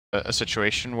a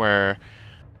situation where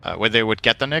they would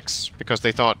get the Nyx because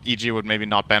they thought EG would maybe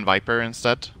not ban Viper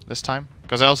instead this time.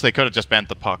 Because else they could have just banned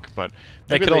the puck, but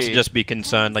they could also just be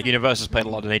concerned. Like Universe has played a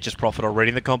lot of Nature's Prophet already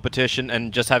in the competition,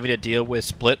 and just having to deal with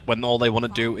Split when all they want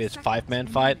to do is 5-man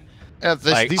fight. Yeah,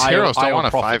 these heroes don't want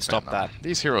a 5-man.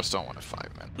 These heroes don't want a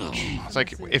 5-man. It's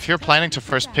like if you're planning to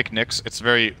first pick Nyx, it's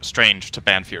very strange to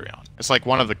ban Furion. It's like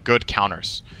one of the good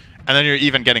counters. And then you're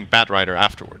even getting Bat Rider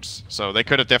afterwards. So they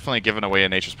could have definitely given away a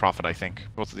Nature's Prophet, I think.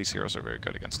 Both of these heroes are very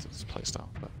good against this playstyle.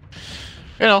 But,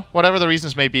 you know, whatever the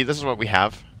reasons may be, this is what we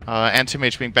have.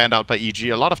 Anti-Mage being banned out by EG.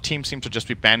 A lot of teams seem to just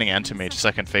be banning Anti-Mage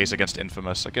second phase against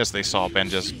Infamous. I guess they saw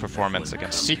Benja's performance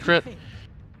against Secret.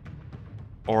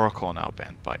 Oracle now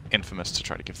banned by Infamous to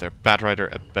try to give their Bat Rider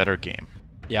a better game.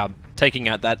 Yeah, taking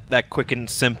out that quick and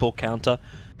simple counter.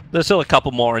 There's still a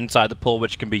couple more inside the pool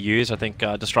which can be used. I think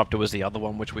Disruptor was the other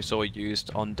one which we saw used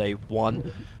on day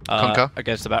 1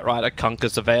 against the Bat Rider.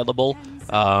 Kunkka's available.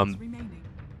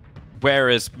 Where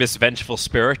is Miss Vengeful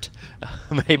Spirit?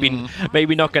 maybe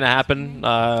not going to happen.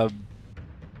 Not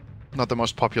the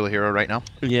most popular hero right now.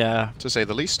 Yeah. To say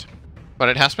the least. But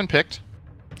it has been picked.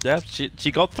 Yeah,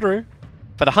 she got through.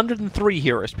 But 103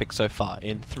 heroes picked so far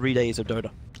in 3 days of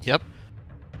Dota. Yep.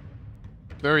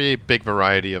 Very big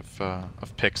variety of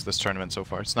picks this tournament so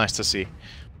far. It's nice to see.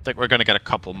 I think we're going to get a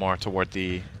couple more toward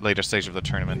the later stage of the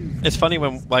tournament. It's funny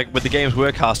when, like, with the games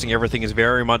we're casting, everything is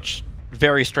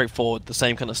very straightforward, the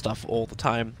same kind of stuff all the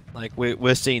time. Like,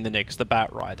 we're seeing the Nyx, the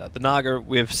Bat Rider, the Naga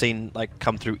we've seen, like,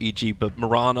 come through EG, but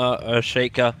Mirana,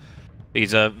 Shaker,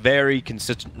 these are very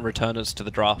consistent returners to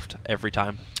the draft every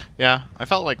time. Yeah, I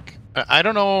felt like, I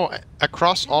don't know,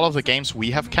 across all of the games we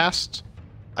have cast,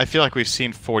 I feel like we've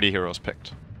seen 40 heroes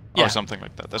picked. Or something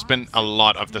like that. There's been a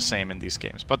lot of the same in these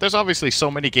games. But there's obviously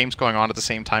so many games going on at the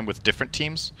same time with different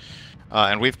teams.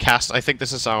 And we've cast, I think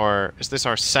this is this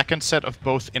our second set of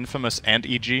both Infamous and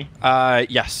EG?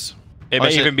 Yes. It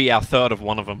may even be our third of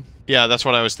one of them. Yeah, that's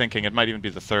what I was thinking. It might even be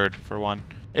the third for one.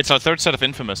 It's our third set of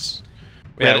Infamous.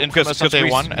 We had Infamous on day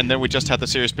 1, and then we just had the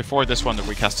series before this one that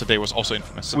we cast today was also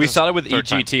Infamous. So we started with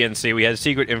EGTNC. We had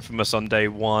Secret Infamous on day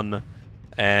 1,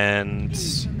 and...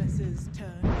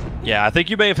 yeah, I think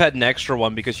you may have had an extra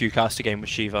one because you cast a game with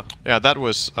Shiva. Yeah, that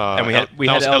was and we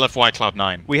had LFY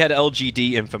Cloud9. We had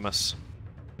LGD Infamous.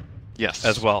 Yes.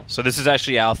 As well. So this is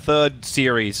actually our third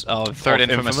series of third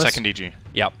Infamous, second EG.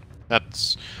 Yep.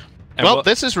 That's well,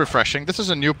 this is refreshing. This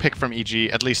is a new pick from EG,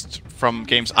 at least from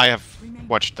games I have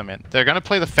watched them in. They're going to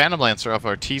play the Phantom Lancer of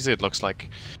Ortiz, it looks like.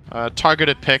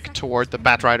 Targeted pick toward the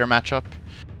Bat Rider matchup.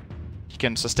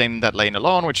 Can sustain that lane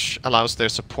alone, which allows their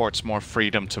supports more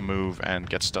freedom to move and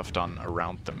get stuff done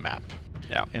around the map.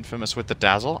 Yeah. Infamous with the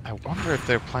Dazzle. I wonder if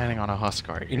they're planning on a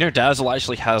Huskar. You know, Dazzle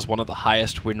actually has one of the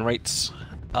highest win rates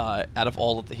out of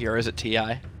all of the heroes at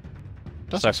TI.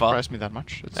 Doesn't surprise me that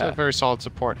much. It's a very solid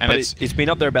support, and it's been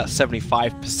up there about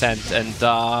 75%. And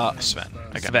Sven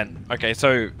again. Sven. Okay,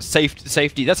 so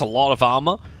safety. That's a lot of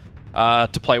armor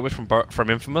to play with from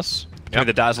Infamous between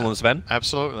the Dazzle and Sven.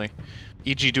 Absolutely.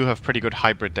 EG do have pretty good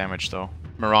hybrid damage, though.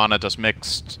 Mirana does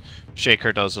mixed,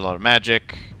 Shaker does a lot of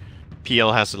magic,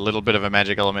 PL has a little bit of a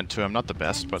magic element to him, not the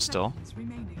best, but still.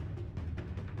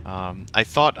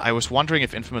 I was wondering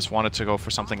if Infamous wanted to go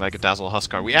for something like a Dazzle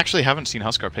Huskar. We actually haven't seen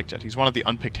Huskar picked yet. He's one of the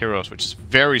unpicked heroes, which is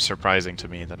very surprising to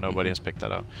me that nobody has picked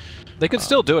that up. They could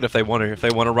still do it if they want to. If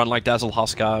they want to run like Dazzle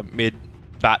Huskar, mid,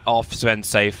 bat off, Sven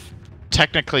safe.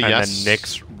 Technically, yes. And then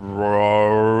Nyx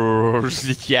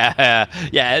roars. yeah,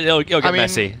 it'll get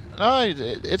messy. No,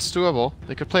 it's doable.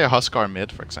 They could play a Huskar mid,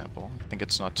 for example. I think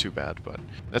it's not too bad, but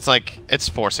it's like, it's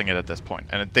forcing it at this point.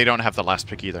 And they don't have the last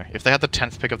pick either. If they had the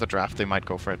 10th pick of the draft, they might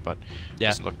go for it, but it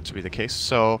doesn't look to be the case.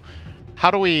 So,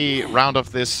 how do we round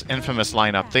off this Infamous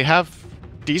lineup? They have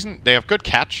good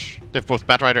catch. They have both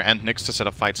Bat Rider and Nyx to set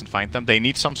up fights and find them. They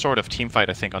need some sort of team fight,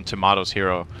 I think, on Tomato's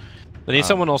hero. They need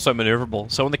someone also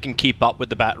maneuverable, someone that can keep up with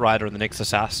the Bat Rider and the Nyx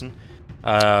Assassin.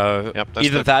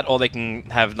 Either that or they can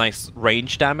have nice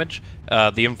range damage.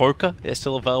 The Invoker is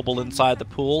still available inside the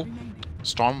pool.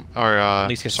 Storm, or at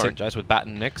least get synergized with Bat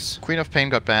and Nyx. Queen of Pain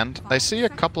got banned. I see a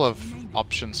couple of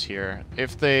options here.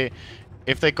 If they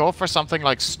go for something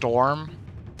like Storm,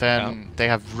 then they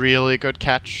have really good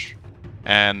catch.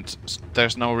 And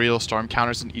there's no real Storm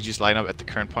counters in EG's lineup at the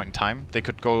current point in time. They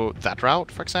could go that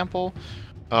route, for example.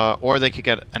 Or they could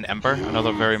get an Ember,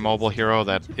 another very mobile hero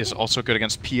that is also good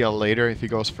against PL later if he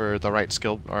goes for the right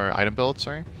skill or item build,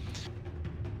 sorry.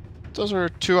 Those are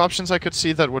two options I could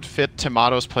see that would fit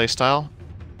Tomato's playstyle.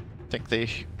 I think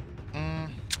it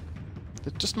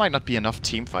just might not be enough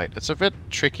team fight. It's a bit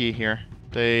tricky here.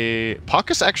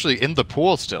 Puck is actually in the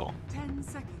pool still. 10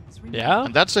 seconds Yeah?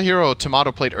 And that's a hero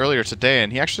Tomato played earlier today,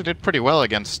 and he actually did pretty well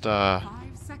against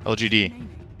LGD.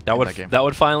 That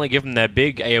would finally give them their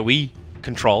big AoE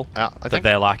control that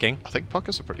they're lacking. I think Puck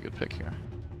is a pretty good pick here.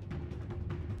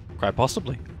 Quite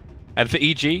possibly. And for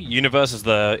EG, Universe is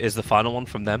the final one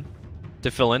from them to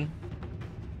fill in.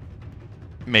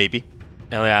 Maybe.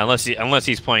 Yeah, unless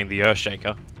he's playing the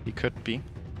Earthshaker. He could be.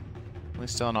 At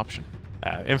least still an option.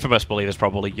 Infamous believe is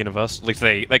probably Universe. At least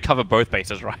they cover both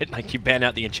bases, right? Like you ban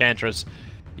out the Enchantress,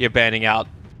 you're banning out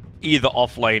either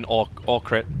off lane or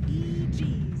crit.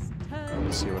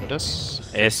 Let's see what it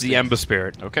is. It's the Ember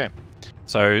Spirit. Okay.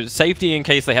 So safety in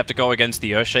case they have to go against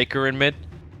the Earthshaker in mid.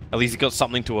 At least he's got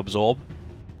something to absorb.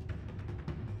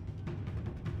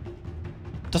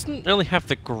 Doesn't really have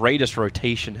the greatest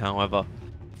rotation, however,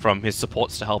 from his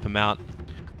supports to help him out.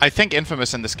 I think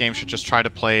Infamous in this game should just try to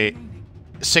play...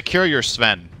 Secure your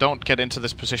Sven. Don't get into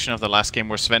this position of the last game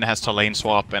where Sven has to lane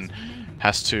swap and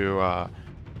has to...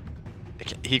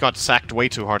 He got sacked way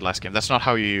too hard last game. That's not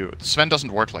how you... Sven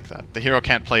doesn't work like that. The hero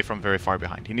can't play from very far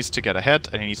behind. He needs to get ahead,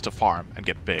 and he needs to farm and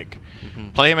get big.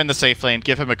 Play him in the safe lane,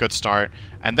 give him a good start,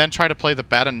 and then try to play the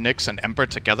Baton, Nyx, and Ember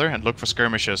together and look for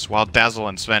skirmishes while Dazzle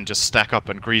and Sven just stack up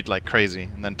and greed like crazy.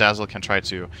 And then Dazzle can try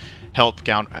to help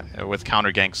with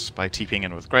counter ganks by TPing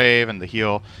in with Grave and the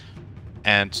heal.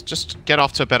 And just get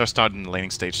off to a better start in the laning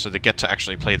stage so they get to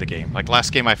actually play the game. Like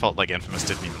last game I felt like Infamous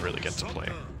didn't even really get to play.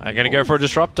 I'm gonna go for a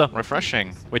Disruptor.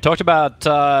 Refreshing. We talked about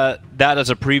that as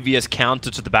a previous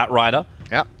counter to the Bat Rider.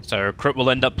 Yeah. So Crit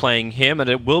will end up playing him, and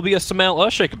it will be a Sumail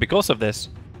Earthshaker because of this.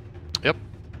 Yep.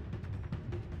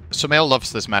 Sumail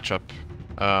loves this matchup.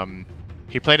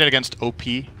 He played it against OP,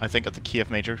 I think, at the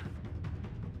Kiev Major.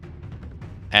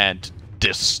 And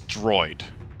destroyed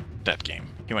that game.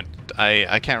 He went...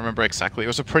 I can't remember exactly. It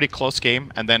was a pretty close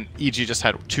game, and then EG just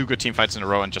had 2 good team fights in a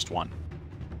row and just won.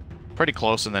 Pretty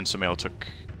close, and then Sumail took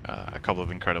a couple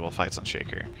of incredible fights on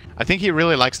Shaker. I think he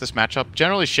really likes this matchup.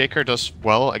 Generally, Shaker does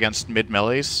well against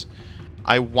mid-melees.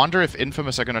 I wonder if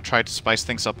Infamous are going to try to spice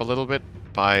things up a little bit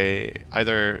by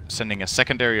either sending a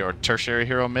secondary or tertiary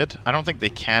hero mid. I don't think they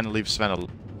can leave Sven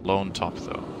alone top,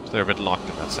 though. So they're a bit locked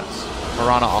in that sense.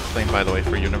 Mirana offlane, by the way,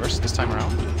 for Universe this time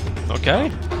around.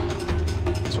 Okay.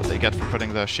 That's what they get for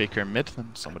putting the Shaker mid, then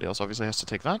somebody else obviously has to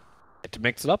take that. To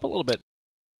mix it up a little bit.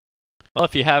 Well,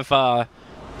 if you have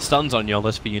stuns on your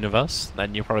list for Universe,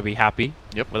 then you'll probably be happy.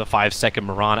 Yep. With a 5-second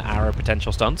Mirana arrow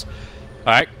potential stuns.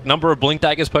 Alright, number of Blink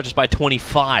Daggers purchased by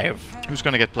 25. Who's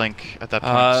going to get Blink at that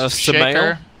point?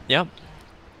 Shaker. Yeah.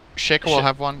 Shaker will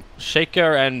have one.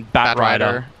 Shaker and Bat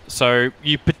Rider. So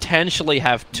you potentially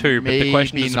have 2, but the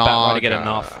question is, does Bat Rider get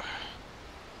enough?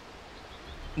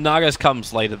 Naga's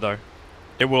comes later, though.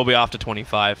 It will be after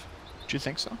 25. Do you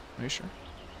think so? Are you sure?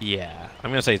 Yeah,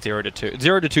 I'm gonna say 0 to 2.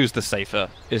 0 to 2 is the safer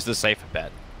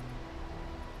bet.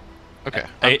 Okay,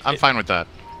 I'm fine with that.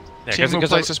 Yeah, team who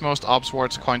places most obs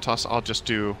wards, coin toss. I'll just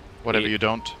do whatever you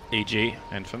don't. EG.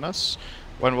 Infamous.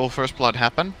 When will First Blood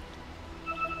happen?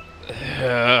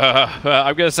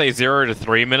 I'm gonna say 0 to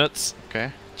 3 minutes.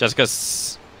 Okay. Just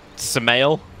because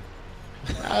Sumail.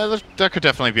 There could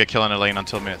definitely be a kill in a lane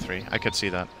until minute 3. I could see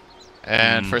that.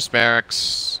 And First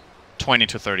Barracks, 20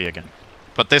 to 30 again.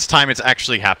 But this time it's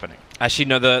actually happening. Actually,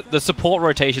 no, the support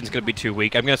rotation is going to be too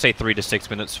weak. I'm going to say 3 to 6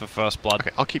 minutes for First Blood. Okay,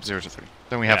 I'll keep 0 to 3.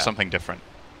 Then we have something different.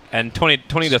 And 20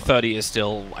 to 30 is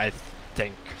still, I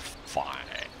think, fine.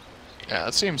 Yeah,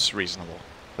 it seems reasonable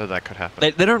that could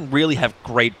happen. They don't really have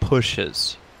great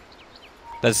pushes.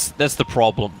 That's the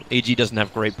problem. EG doesn't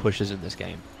have great pushes in this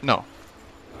game. No.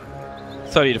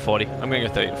 30 to 40. I'm going to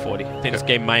go 30 to 40. I think this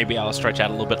game may be able to stretch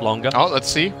out a little bit longer. Oh,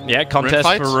 let's see. Yeah, contest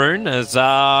for Rune as,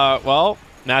 well,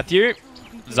 Matthew,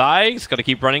 Zai's got to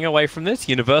keep running away from this.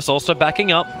 Universe also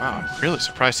backing up. Wow, I'm really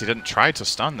surprised he didn't try to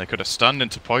stun. They could have stunned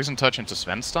into Poison Touch into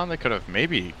Sven stun. They could have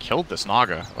maybe killed this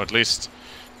Naga, or at least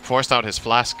forced out his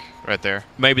flask right there.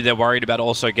 Maybe they're worried about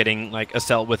also getting like a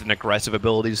cell with an aggressive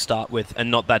ability to start with,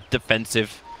 and not that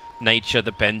defensive nature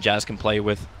that Ben Jazz can play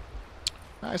with.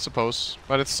 I suppose,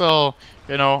 but it's still,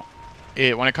 you know,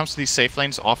 when it comes to these safe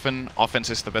lanes, often offense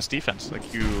is the best defense. Like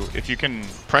if you can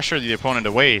pressure the opponent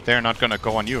away, they're not gonna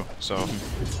go on you. So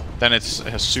then it's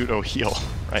a pseudo heal,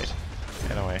 right?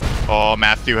 In a way. Oh,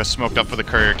 Matthew has smoked up for the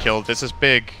courier kill. This is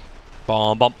big.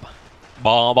 Bomb bump,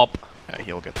 bomb bump. Yeah,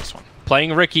 he'll get this one.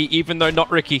 Playing Ricky, even though not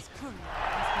Ricky.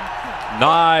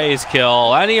 Nice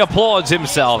kill, and he applauds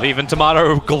himself. Even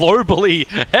Tomato globally,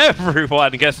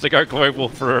 everyone gets to go global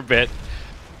for a bit.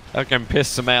 I can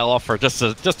piss Sumail off for just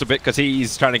a bit because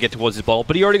he's trying to get towards his ball.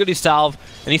 But he already got his salve,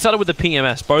 and he started with the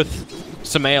PMS. Both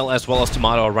Sumail as well as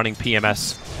Tomato are running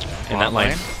PMS in that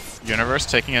lane. Universe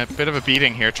taking a bit of a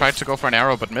beating here. Tried to go for an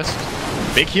arrow, but missed.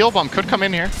 Big heal bomb could come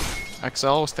in here.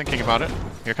 XL was thinking about it.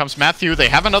 Here comes Matthew. They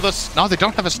have another... No, they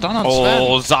don't have a stun on Sven.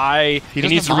 Oh, Zai. He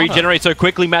needs to regenerate so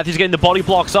quickly. Matthew's getting the body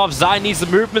blocks off. Zai needs the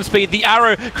movement speed. The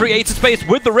arrow creates a space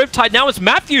with the Riptide. Now it's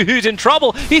Matthew who's in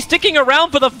trouble. He's sticking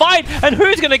around for the fight. And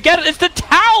who's going to get it? It's the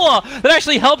tower that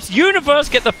actually helps Universe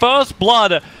get the first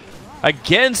blood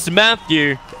against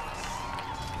Matthew.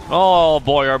 Oh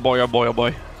boy, oh boy, oh boy, oh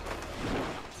boy.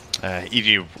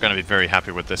 EG are going to be very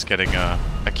happy with this, getting a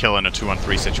kill in a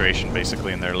 2-on-3 situation,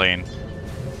 basically, in their lane.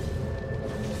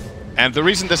 And the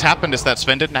reason this happened is that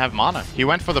Sven didn't have mana. He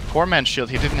went for the poor man's shield.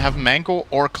 He didn't have Mango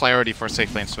or Clarity for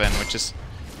safe lane Sven, which is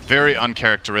very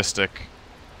uncharacteristic.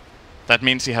 That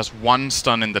means he has 1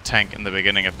 stun in the tank in the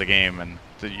beginning of the game, and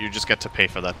you just get to pay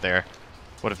for that there.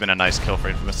 Would have been a nice kill for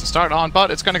Infamous to start on,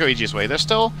 but it's going to go EG's way. They're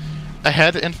still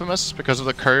ahead, Infamous, because of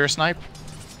the courier snipe.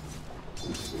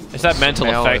 It's that mental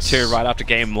effect too, right after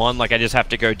game 1. Like, I just have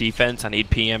to go defense. I need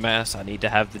PMS. I need to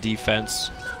have the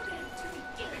defense.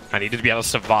 I need to be able to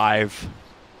survive.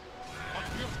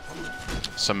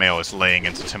 Sumail is laying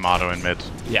into Tomato in mid.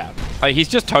 Yeah. He's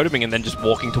just toteming and then just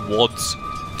walking towards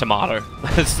Tomato.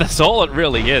 That's all it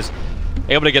really is.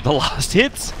 Able to get the last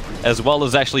hits, as well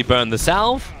as actually burn the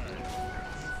salve.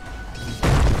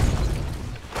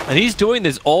 And he's doing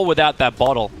this all without that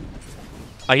bottle.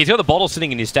 He's got the bottle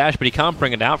sitting in his stash, but he can't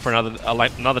bring it out for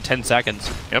another 10 seconds.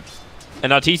 Yep.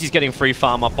 And Arteezy's getting free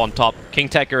farm up on top. King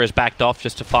Tekka is backed off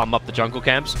just to farm up the jungle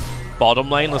camps. Bottom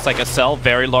lane looks like a cell,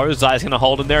 very low. Zai's going to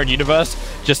hold him there, and Universe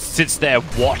just sits there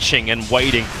watching and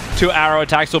waiting. 2 arrow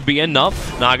attacks will be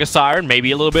enough. Naga Siren,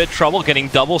 maybe a little bit of trouble, getting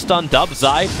double stunned up.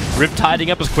 Zai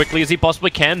rip-tiding up as quickly as he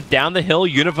possibly can. Down the hill,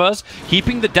 Universe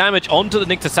heaping the damage onto the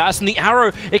Nyx Assassin. The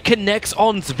arrow, it connects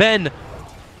on Sven.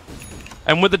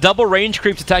 And with the double range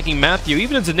creeps attacking Matthew,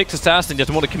 even as the Nyx Assassin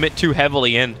doesn't want to commit too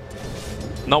heavily in.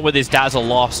 Not with his Dazzle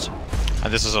lost.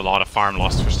 And this is a lot of farm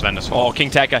lost for Sven as well. Oh,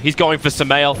 King Tekka, he's going for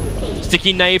Sumail.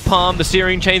 Sticky Napalm, the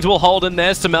Searing Chains will hold in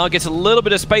there. Sumail gets a little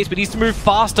bit of space, but needs to move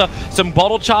faster. Some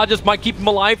bottle charges might keep him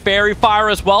alive. Fairy Fire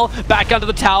as well. Back under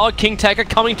the tower. King Tekka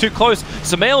coming too close.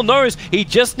 Sumail knows he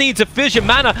just needs a Fissure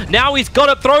mana. Now he's got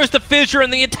it, throws the Fissure,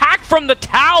 and the attack from the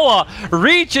tower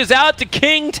reaches out to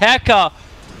King Tekka.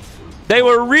 They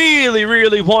were really,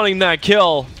 really wanting that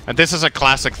kill. And this is a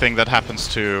classic thing that happens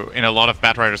to in a lot of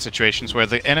Batrider situations where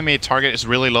the enemy target is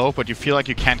really low, but you feel like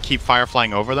you can't keep fire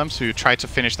flying over them, so you try to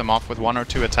finish them off with 1 or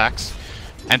 2 attacks.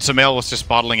 And Sumail was just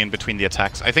bottling in between the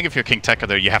attacks. I think if you're King Tekka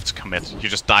there, you have to commit. You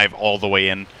just dive all the way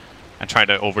in and try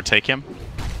to overtake him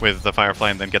with the Firefly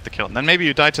and then get the kill. And then maybe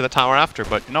you die to the tower after,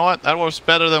 but you know what? That was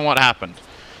better than what happened.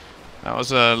 That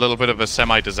was a little bit of a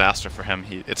semi-disaster for him.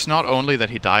 It's not only that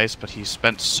he dies, but he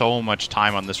spent so much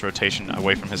time on this rotation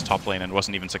away from his top lane and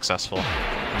wasn't even successful.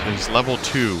 So he's level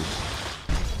 2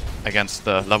 against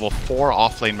the level 4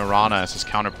 offlane Mirana as his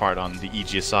counterpart on the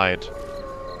EG side.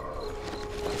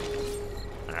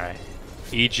 Alright.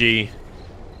 EG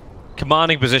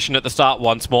commanding position at the start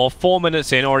once more. 4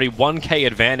 minutes in, already 1k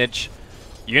advantage.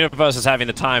 Universe is having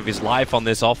the time of his life on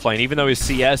this offlane, even though his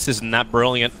CS isn't that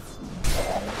brilliant.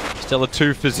 Still a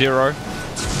 2 for 0.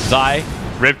 Zai,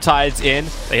 Riptide's in.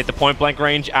 They hit the point blank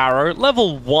range arrow.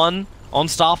 Level 1 on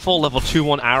Starfall, level 2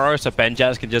 on arrow, so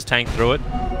Benjaz can just tank through it.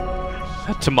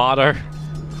 Tomato,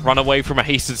 run away from a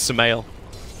hasted Sumail.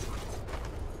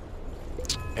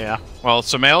 Yeah, well,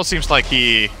 Sumail seems like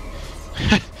he...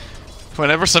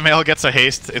 Whenever Sumail gets a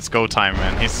haste, it's go time,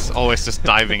 man. He's always just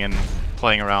diving and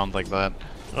playing around like that.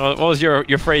 What was your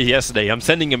phrase yesterday? I'm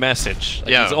sending a message.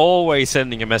 Like, yeah. He's always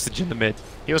sending a message in the mid.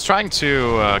 He was trying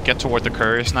to get toward the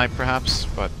courier snipe, perhaps,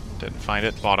 but didn't find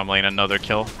it. Bottom lane, another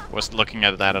kill. Was looking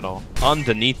at that at all.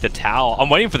 Underneath the tower. I'm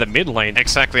waiting for the mid lane.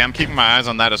 Exactly. I'm keeping my eyes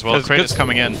on that as well. Crit is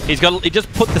coming in. He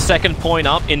just put the second point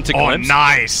up into Glimpse. Oh,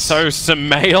 nice! So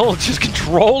Sumail just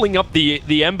controlling up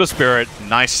the Ember Spirit.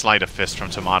 Nice sleight of fist from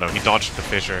Tomato. He dodged the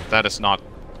fissure. That's not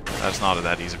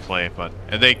that easy play, but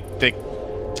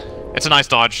it's a nice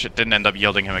dodge. It didn't end up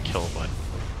yielding him a kill, but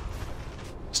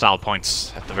style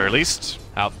points at the very least.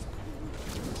 Out.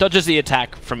 Dodges the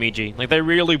attack from EG. Like, they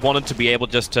really wanted to be able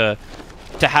just to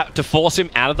force him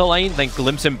out of the lane, then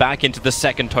glimpse him back into the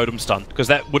second totem stun, because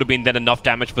that would have been then enough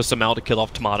damage for Sumail to kill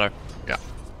off Tomato. Yeah.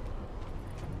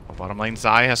 Well, bottom lane,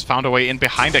 Zai has found a way in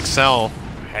behind Excel.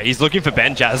 Yeah, he's looking for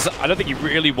Benjaz. I don't think he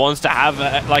really wants to have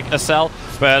a cell,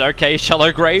 but okay,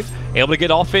 Shallow Grave able to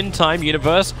get off in time.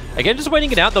 Universe again just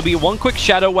waiting it out. There'll be one quick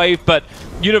shadow wave, but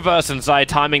Universe and Zai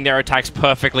timing their attacks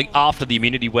perfectly after the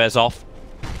immunity wears off.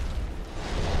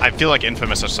 I feel like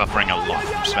Infamous are suffering a lot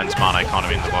from Sven's mana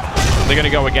economy in the bottom. They're going to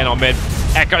go again on mid.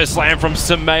 Echo Slam from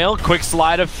Sumail. Quick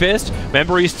slide of fist.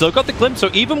 Remember, he's still got the glimpse,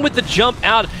 so even with the jump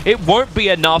out, it won't be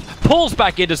enough. Pulls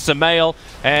back into Sumail,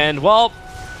 and, well,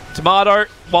 Tomato,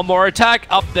 one more attack,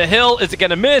 up the hill. Is it going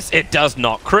to miss? It does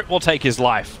not. Crit will take his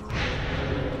life.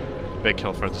 Big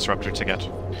kill for a Disruptor to get.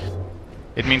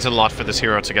 It means a lot for this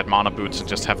hero to get mana boots and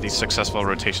just have these successful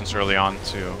rotations early on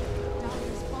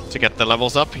to get the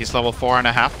levels up. He's level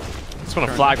 4.5. Just want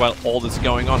to flag while all this is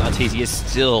going on, Arteezy is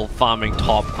still farming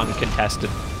top uncontested.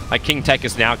 Like King Tech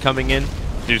is now coming in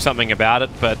to do something about it,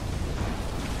 but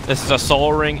this is a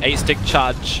Soul Ring, 8-stick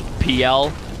charge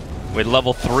PL with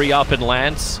level 3 up in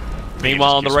Lance.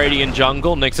 Meanwhile in the Radiant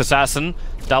jungle, Nyx Assassin,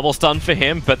 double stun for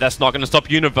him, but that's not going to stop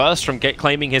Universe from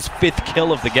claiming his 5th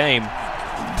kill of the game.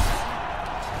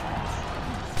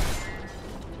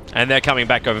 And they're coming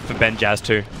back over for Benjaz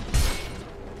too.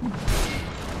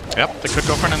 Yep, they could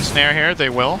go for an ensnare here. They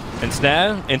will.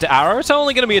 Ensnare into arrow. It's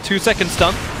only going to be a 2-second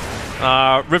stun.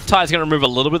 Riptide's going to remove a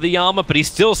little bit of the armor, but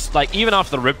he's still, like, even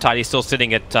after the Riptide, he's still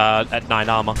sitting at 9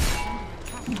 armor.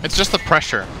 It's just the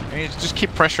pressure. You just keep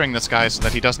pressuring this guy so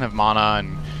that he doesn't have mana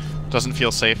and doesn't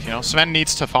feel safe, you know? Sven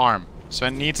needs to farm.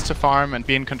 Sven needs to farm and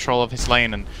be in control of his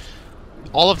lane, and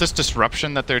all of this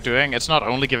disruption that they're doing, it's not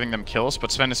only giving them kills,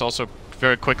 but Sven is also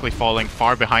very quickly falling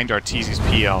far behind Arteezy's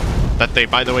PL. That they,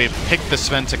 by the way, picked the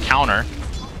Sven to counter.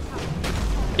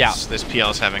 Yeah. This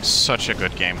PL is having such a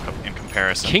good game in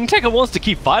comparison. King Tech wants to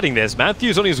keep fighting this.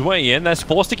 Matthew's on his way in. There's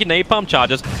 4 sticky napalm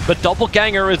charges, but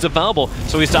Doppelganger is available.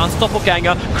 So he starts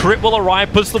Doppelganger. Crit will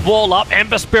arrive, puts the wall up.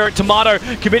 Ember Spirit, Tomato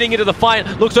committing into the fight.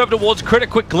 Looks over towards Crit. A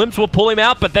quick glimpse will pull him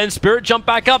out, but then Spirit jump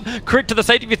back up. Crit to the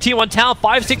safety of your tier 1 tower.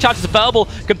 5 stick charges available.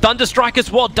 Can Thunder Strike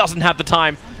as well. Doesn't have the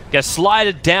time. Gets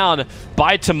slided down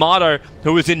by Tomato,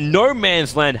 who is in no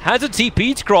man's land. Has a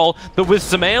TP scroll, but with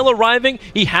Samael arriving,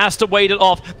 he has to wait it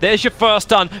off. There's your first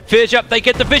stun. Fissure, they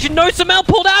get the vision. No, Samael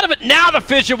pulled out of it. Now the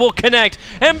Fissure will connect.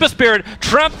 Ember Spirit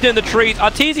trapped in the trees.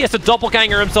 Arteezy has to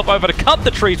doppelganger himself over to cut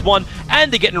the trees one,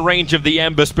 and to get in range of the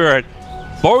Ember Spirit.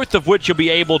 Both of which you'll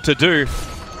be able to do.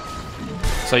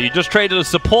 So you just traded a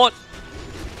support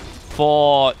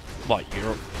for what?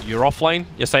 Your off lane?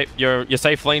 Your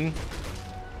safe lane?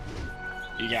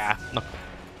 Yeah. No.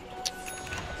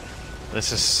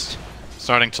 This is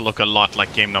starting to look a lot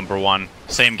like game number 1.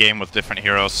 Same game with different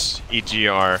heroes. EG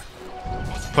are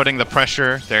putting the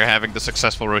pressure. They're having the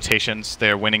successful rotations.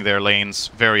 They're winning their lanes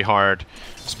very hard.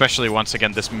 Especially once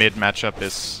again, this mid matchup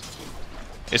is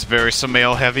very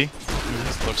Samael heavy.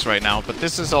 It looks right now, but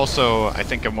this is also, I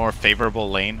think, a more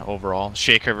favorable lane overall.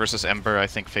 Shaker versus Ember, I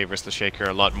think, favors the Shaker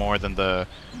a lot more than the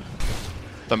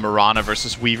Mirana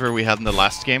versus Weaver we had in the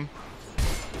last game.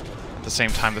 At the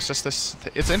same time, there's just this.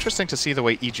 It's interesting to see the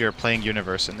way EG are playing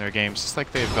Universe in their games. It's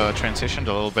like they've transitioned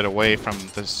a little bit away from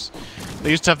this. They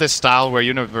used to have this style where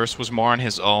Universe was more on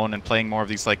his own and playing more of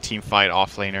these like team fight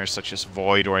offlaners such as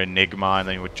Void or Enigma, and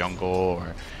then he would jungle,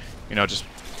 or you know, just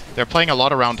they're playing a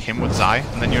lot around him with Zai,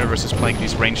 and then Universe is playing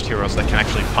these ranged heroes that can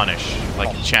actually punish,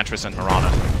 like Enchantress and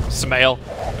Mirana. Samael,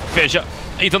 Fissure.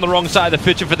 He's on the wrong side of the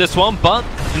Fissure for this one, but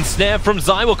Ensnare from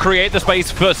Zai will create the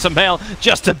space for Samael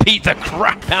just to beat the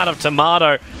crap out of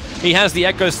Tomato. He has the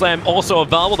Echo Slam also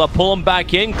available to pull him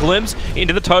back in. Glimpse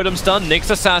into the Totem Stun.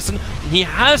 Nyx Assassin. He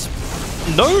has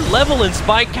no level in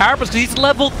Spike Carapace because he's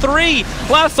level 3.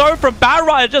 Lasso from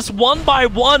Batrider, just one by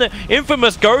one.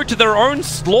 Infamous go to their own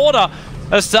slaughter.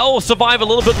 Acel will survive a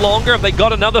little bit longer if they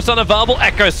got another stun available.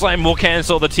 Echo Slam will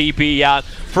cancel the TP out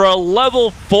for a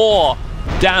level 4.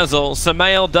 Dazzle.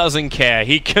 Samael doesn't care.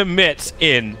 He commits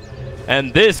in.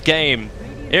 And this game,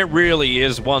 it really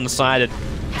is one-sided.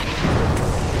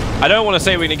 I don't want to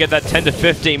say we're going to get that 10 to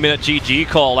 15 minute GG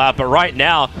call out, but right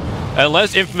now,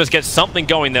 unless Infamous gets something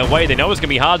going their way, they know it's going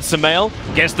to be hard. Samael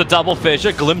gets the double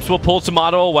Fissure. Glimpse will pull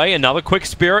Tomato away. Another quick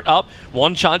Spirit up.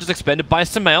 One charge is expended by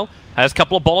Samael. Has a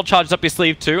couple of bottle charges up his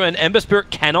sleeve too, and Ember Spirit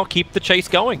cannot keep the chase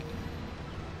going.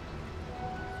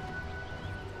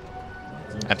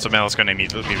 And Samael is going to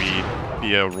immediately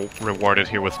be rewarded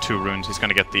here with 2 runes. He's going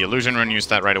to get the Illusion rune, use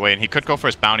that right away, and he could go for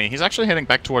his bounty. He's actually heading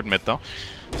back toward mid, though.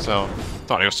 So,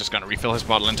 thought he was just going to refill his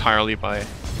bottle entirely by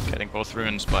getting both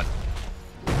runes, but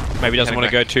maybe doesn't want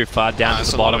to go too far down to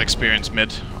the bottom. A lot of experience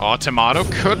mid. Oh, Tomato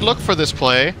could look for this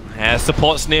play. Has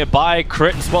supports nearby,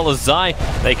 Crit as well as Zai.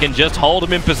 They can just hold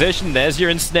him in position. There's your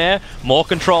Ensnare. More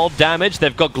controlled damage.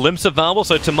 They've got Glimpse available,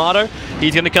 so Tomato,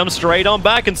 he's going to come straight on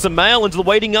back, and Samael into the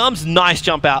waiting arms. Nice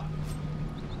jump out.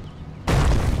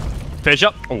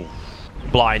 Fissure. Oh,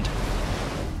 blind.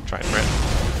 Tried Crit.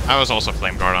 I was also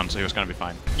Flame Guard on, so he was going to be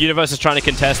fine. Universe is trying to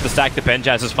contest the stack that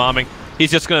Benjaz is farming. He's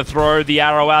just going to throw the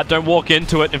arrow out. Don't walk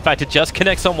into it. In fact, it just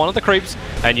connects on one of the creeps.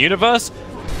 And Universe,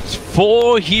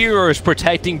 4 heroes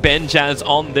protecting Benjaz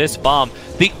on this farm.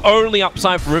 The only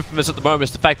upside for Infamous at the moment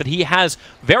is the fact that he has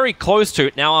very close to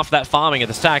it now after that farming of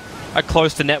the stack, a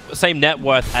close to same net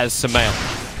worth as Samael.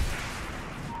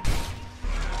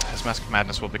 Madness. Mask of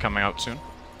Madness will be coming out soon.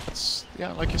 That's,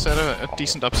 yeah, like you said, a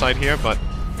decent upside here, but...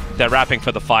 They're wrapping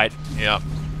for the fight. Yeah.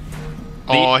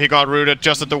 Oh, he got rooted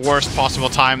just at the worst possible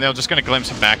time. They're just going to glimpse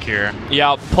him back here.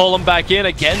 Yeah, pull him back in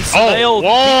again. Oh, the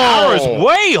arrow's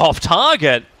way off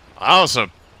target. That was a...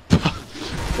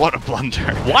 what a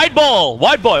blunder. Wide ball,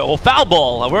 or foul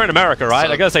ball. We're in America, right?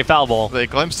 So I gotta say foul ball. They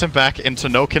glimpsed him back into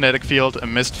no kinetic field, a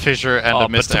missed fissure, and a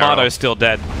missed but arrow. Tomato's still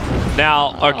dead. Now,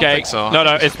 I don't okay. think so. No,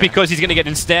 it's okay. because he's gonna get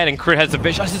instead, and Crit has the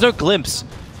fish. There's no glimpse.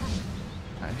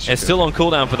 It's still on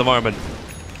cooldown for the moment.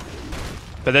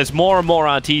 But there's more and more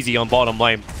RTZ on bottom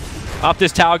lane. After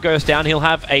this tower goes down, he'll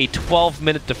have a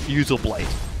 12-minute Diffusal Blade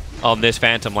on this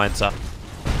Phantom Lancer.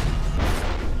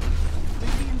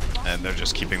 And they're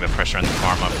just keeping the pressure on the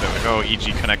farm up. There we go.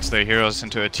 EG connects their heroes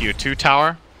into a tier 2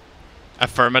 tower.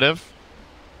 Affirmative.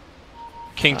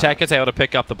 King Tech is able to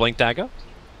pick up the Blink Dagger.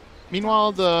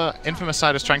 Meanwhile, the Infamous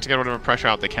side is trying to get whatever pressure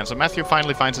out they can. So Matthew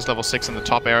finally finds his level 6 in the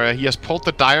top area. He has pulled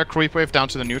the Dire Creep Wave down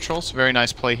to the neutrals. Very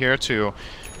nice play here to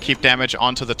keep damage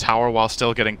onto the tower while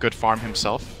still getting good farm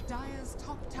himself.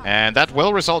 And that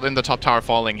will result in the top tower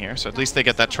falling here. So at least they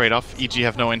get that trade-off. EG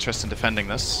have no interest in defending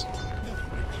this.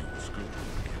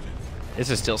 This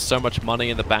is still so much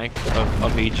money in the bank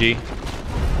of EG.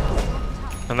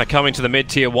 And they're coming to the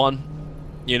mid-tier 1.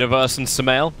 Universe and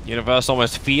Sumail. Universe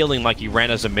almost feeling like he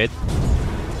ran as a mid.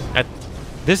 At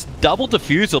this double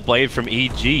Diffusal Blade from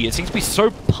EG, it seems to be so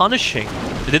punishing.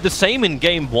 They did the same in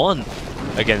game 1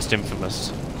 against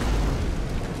Infamous.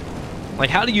 Like,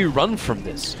 how do you run from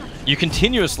this? You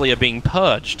continuously are being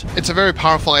purged. It's a very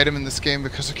powerful item in this game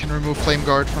because it can remove Flame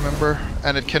Guard from Ember,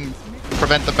 and it can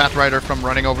prevent the Bat Rider from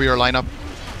running over your lineup.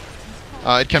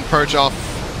 It can purge off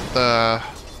the,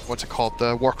 what's it called,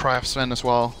 the Warcry of Sven as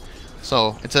well.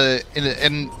 So it's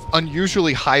an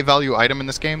unusually high value item in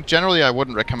this game. Generally, I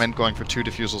wouldn't recommend going for 2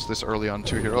 diffusals this early on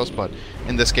 2 heroes, but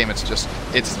in this game,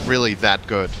 it's really that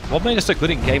good. What made it so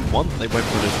good in game 1? They went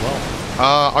for it as well.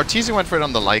 Arteezy went for it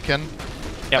on the Lycan.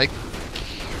 Yep.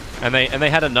 And they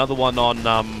had another one on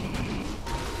I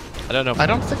don't know. I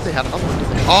don't think they had another one, did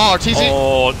they? Oh, Arteezy!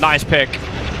 Oh, nice pick.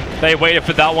 They waited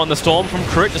for that one, the Storm from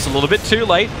Crit, just a little bit too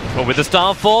late. But with the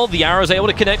Starfall, the arrow's able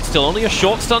to connect. Still only a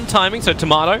short stun timing, so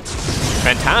Tomato.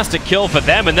 Fantastic kill for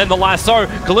them. And then the Lasso,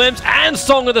 Glimpse, and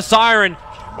Song of the Siren.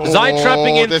 Zai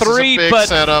trapping in 3,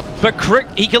 but Crit,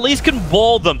 he at least can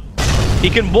wall them. He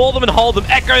can wall them and hold them.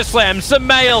 Echo Slam,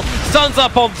 Sumail, Sun's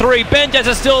up on 3. Benjaz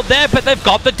is still there, but they've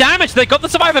got the damage. They've got the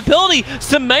survivability.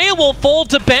 Sumail will fall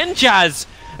to Benjaz.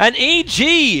 And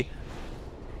EG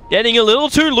getting a little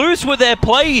too loose with their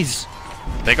plays.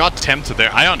 They got tempted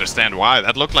there. I understand why.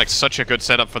 That looked like such a good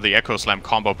setup for the Echo Slam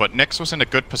combo, but Nyx was in a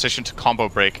good position to combo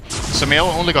break.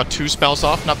 Sumail only got 2 spells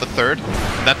off, not the 3rd.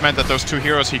 That meant that those 2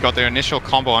 heroes he got their initial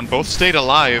combo on both stayed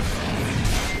alive.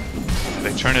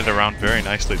 They turn it around very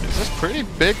nicely. This is pretty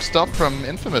big stuff from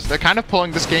Infamous. They're kind of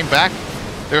pulling this game back.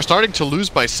 They're starting to lose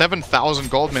by 7,000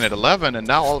 gold minute 11, and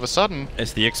now all of a sudden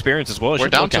it's the experience as well. We're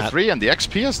down to 3, and the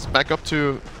XP is back up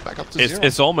to 0.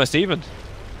 It's almost even.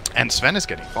 And Sven is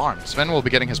getting farmed. Sven will be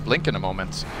getting his Blink in a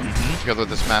moment. Together with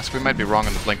this Mask. We might be wrong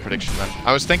on the Blink prediction then.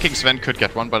 I was thinking Sven could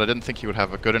get one, but I didn't think he would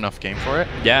have a good enough game for it.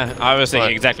 Yeah, I was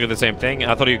thinking exactly the same thing.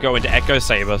 I thought he'd go into Echo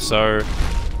Saber, so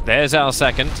there's our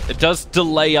second. It does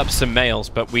delay up some males,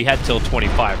 but we had till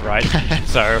 25, right?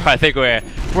 So I think we're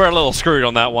a little screwed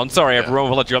on that one. Sorry, everyone.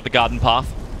 We'll let you up the garden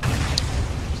path.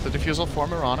 It's the Diffusal for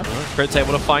Mirana. Crit's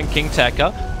able to find King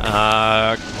Tekka.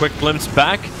 Quick glimpse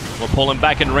back. We'll pull him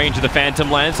back in range of the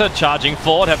Phantom Lancer. Charging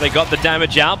forward. Have they got the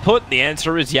damage output? The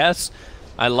answer is yes.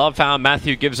 I love how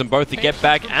Matthew gives them both the get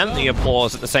back and the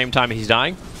applause at the same time he's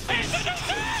dying.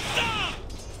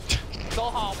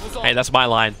 Hey, that's my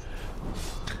line.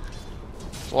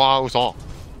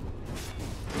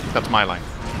 That's my line.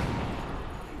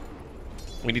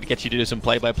 We need to get you to do some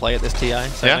play-by-play at this TI.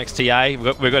 So yeah. Next TI,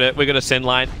 we're gonna send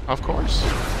line. Of course.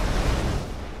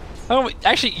 Oh,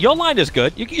 actually, your line is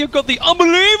good. You've got the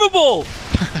unbelievable.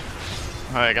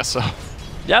 I guess so.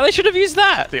 Yeah, they should have used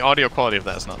that. The audio quality of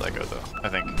that is not that good, though, I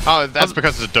think. Oh, that's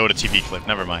because it's a Dota TV clip.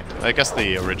 Never mind. I guess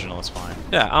the original is fine.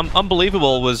 Yeah,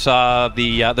 unbelievable was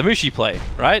the Mushi play,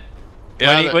 right?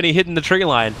 Yeah, when he hit in the tree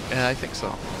line. Yeah, I think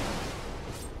so.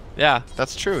 Yeah,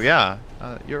 that's true. Yeah,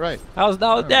 you're right.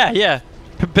 Yeah.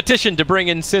 Petition to bring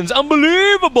in Sins.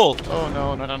 Unbelievable. Oh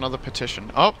no, not another petition.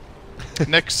 Oh.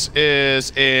 Nyx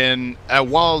is in a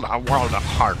world of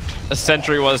hurt. A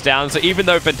sentry was down, so even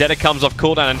though Vendetta comes off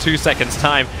cooldown in 2 seconds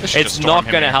time, it's not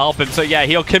going to help him. So yeah,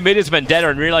 he'll commit his Vendetta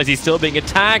and realize he's still being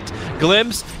attacked.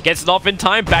 Glimpse gets it off in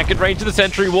time, back in range of the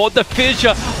sentry ward. The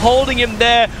fissure holding him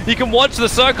there. You can watch the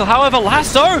circle. However,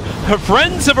 Lasso, her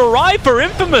friends have arrived for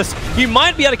Infamous. You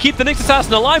might be able to keep the Nyx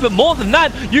assassin alive, but more than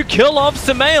that, you kill off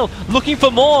Sumail. Looking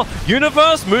for more.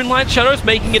 Universe, Moonlight Shadows,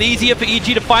 making it easier for EG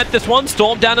to fight this one.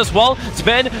 Storm down as well.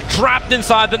 Sven trapped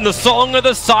inside them. The Song of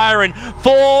the Siren.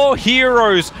 4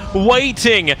 heroes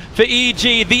waiting for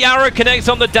EG. The arrow connects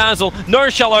on the Dazzle. No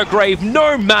Shallow Grave,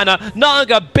 no mana.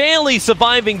 Naga barely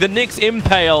surviving the Nyx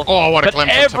impale. Oh, what a but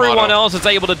everyone else is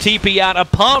able to TP out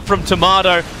apart from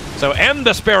Tomato. So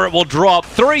Ember Spirit will drop.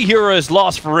 3 heroes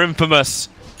lost for Infamous.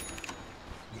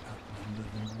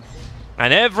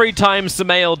 And every time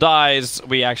Sumail dies,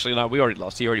 we already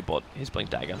lost. He already bought his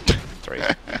Blink Dagger. 3.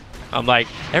 I'm like,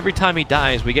 every time he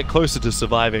dies, we get closer to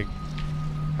surviving.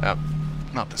 Yep.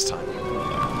 Not this time.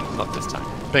 Not this time.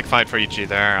 Big fight for EG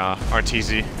there.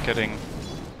 RTZ getting,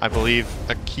 I believe,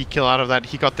 a key kill out of that.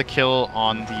 He got the kill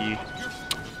on the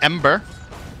Ember.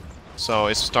 So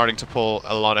it's starting to pull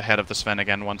a lot ahead of the Sven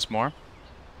again once more.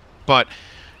 But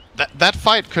that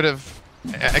fight could have,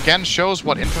 again, shows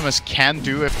what Infamous can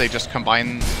do if they just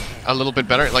combine a little bit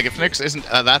better. Like, if Nyx isn't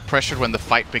that pressured when the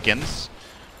fight begins,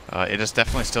 it is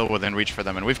definitely still within reach for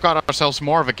them. And we've got ourselves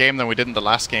more of a game than we did in the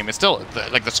last game. It's still,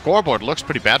 like, the scoreboard looks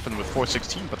pretty bad for them with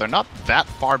 416, but they're not that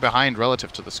far behind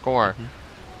relative to the score.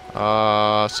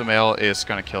 Sumail is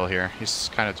going to kill here. He's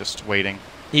kind of just waiting.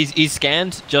 He's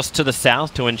scanned just to the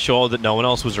south to ensure that no one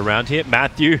else was around here.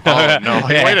 Matthew. Oh, no.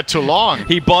 He waited too long.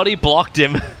 He body blocked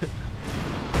him.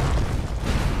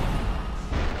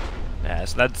 Yeah,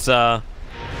 so that's...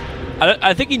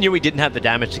 I think he knew he didn't have the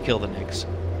damage to kill the Nyx.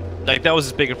 Like, that was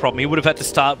his biggest problem. He would have had to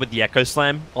start with the Echo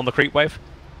Slam on the creep wave,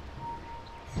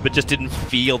 but just didn't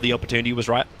feel the opportunity was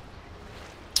right.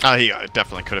 He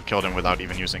definitely could have killed him without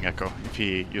even using Echo if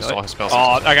he used all his spells.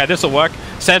 Oh, okay, this will work.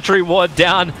 Sentry ward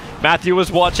down. Matthew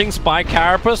was watching. Spike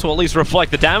Carapace will at least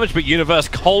reflect the damage, but Universe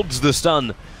holds the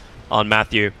stun on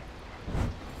Matthew.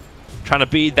 Trying to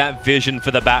beat that vision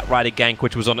for the Bat Rider gank,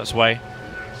 which was on its way.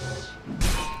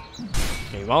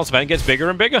 Meanwhile, Sven gets bigger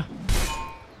and bigger.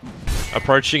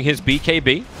 Approaching his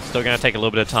BKB. Still going to take a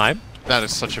little bit of time. That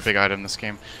is such a big item in this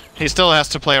game. He still has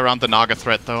to play around the Naga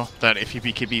threat, though, that if he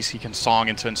BKBs, he can Song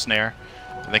into Ensnare,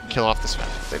 and they can kill off the Sven.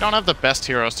 They don't have the best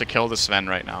heroes to kill the Sven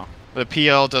right now. The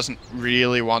PL doesn't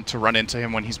really want to run into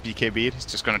him when he's BKB'd. He's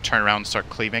just going to turn around and start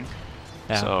cleaving.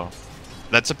 Yeah. So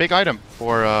that's a big item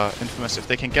for Infamous. If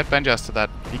they can get Benjas to that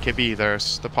BKB,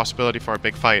 there's the possibility for a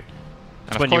big fight.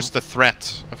 And of course, the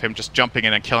threat of him just jumping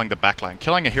in and killing the backline.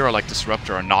 Killing a hero like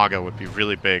Disruptor or Naga would be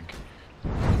really big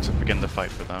to begin the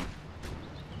fight for them.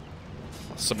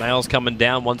 Sumail's coming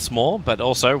down once more, but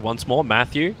also, once more,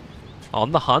 Matthew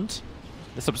on the hunt.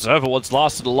 This Observer Ward's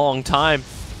lasted a long time.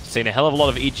 Seen a hell of a lot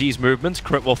of EG's movements.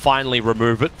 Crit will finally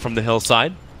remove it from the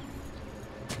hillside.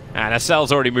 And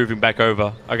SL's already moving back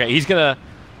over. Okay, he's gonna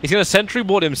sentry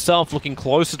ward himself, looking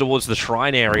closer towards the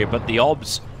shrine area, but the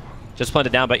obs just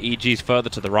planted down by EG's further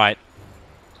to the right.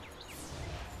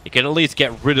 You can at least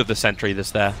get rid of the sentry that's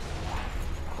there.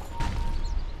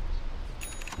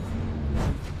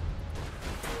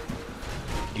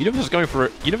 Universe is going for a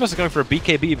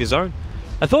BKB of his own.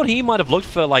 I thought he might have looked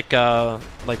for like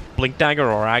Blink Dagger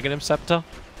or Aghanim Scepter.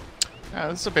 Yeah,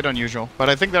 this is a bit unusual, but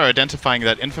I think they're identifying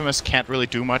that Infamous can't really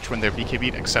do much when they're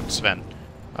BKB'd except Sven.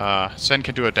 Sven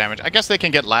can do a damage. I guess they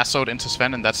can get lassoed into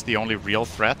Sven, and that's the only real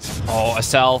threat. Oh,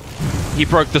 Asel. He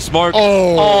broke the smoke.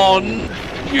 Oh!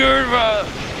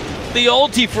 The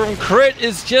ulti from Crit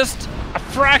is just a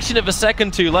fraction of a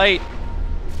second too late.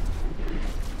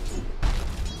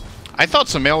 I thought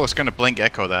Sumail was going to Blink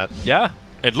Echo that. Yeah,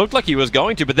 it looked like he was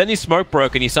going to, but then his smoke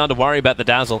broke and he started to worry about the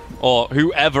Dazzle, or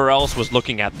whoever else was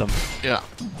looking at them. Yeah.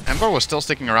 Ember was still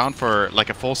sticking around for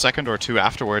like a full second or two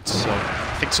afterwards, so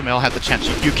I think Sumail had the chance.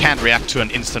 You can't react to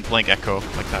an instant Blink Echo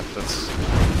like that.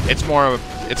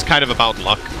 It's kind of about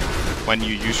luck when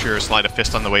you use your Sleight of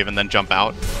Fist on the wave and then jump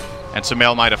out. And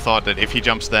Sumail might have thought that if he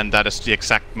jumps then, that is the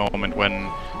exact moment when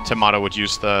Tomato would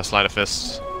use the Sleight of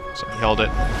Fist. So he held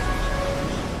it.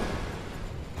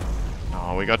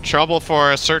 Oh, we got trouble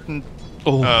for a certain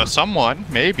someone,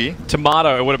 maybe.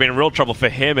 Tomato, it would have been real trouble for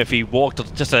him if he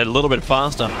walked just a little bit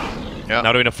faster. Yeah.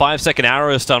 Now doing a 5-second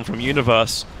arrow stun from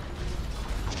Universe.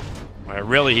 Where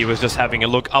really he was just having a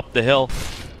look up the hill.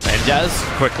 And Jazz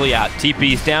quickly out.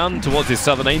 TP's down towards his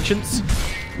Southern Ancients.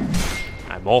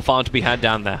 And more farm to be had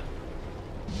down there.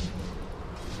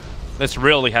 This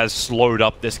really has slowed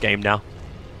up this game now.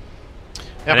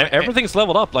 Yeah, and everything's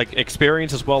leveled up, like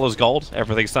experience as well as gold.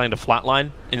 Everything's starting to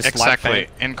flatline in exactly.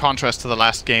 In contrast to the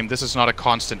last game, this is not a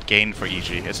constant gain for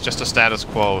EG. It's just a status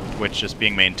quo which is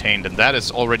being maintained, and that is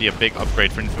already a big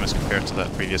upgrade for Infamous compared to the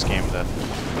previous game. That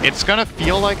it's gonna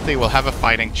feel like they will have a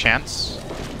fighting chance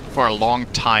for a long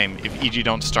time if EG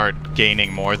don't start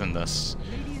gaining more than this.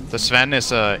 The Sven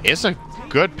is a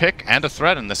good pick and a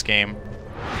threat in this game,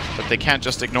 but they can't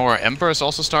just ignore. Ember is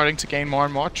also starting to gain more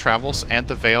and more. Travels and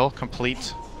the Veil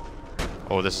complete.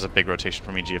 Oh, this is a big rotation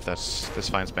from EG if this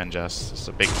finds Benjas. This is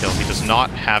a big kill. He does not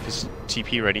have his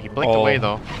TP ready. He blinked away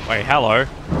though. Wait, hello.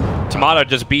 Tomato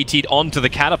just BT'd onto the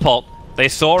catapult. They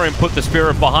saw him put the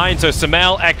Spirit behind, so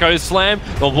Sumail Echo Slam.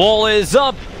 The wall is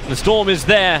up. The Storm is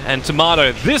there, and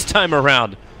Tomato this time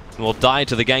around will die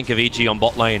to the gank of EG on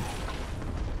bot lane.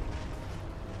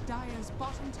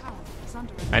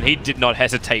 And he did not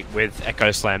hesitate with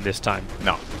Echo Slam this time.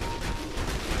 No.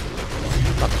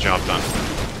 Got the job done.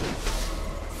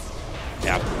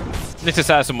 Yeah. Nyx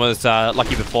Assassin was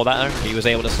lucky before that, though. He was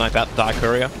able to snipe out the Dark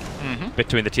Courier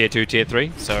between the tier 2, tier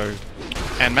 3, so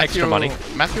and extra money.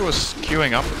 Matthew was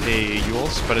queuing up a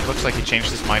Eul's, but it looks like he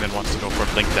changed his mind and wants to go for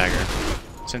a Blink Dagger,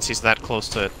 since he's that close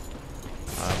to it.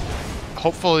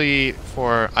 Hopefully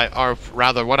or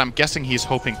rather, what I'm guessing he's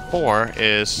hoping for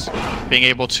is being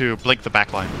able to blink the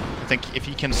backline. I think if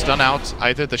he can stun out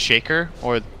either the Shaker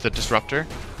or the Disruptor,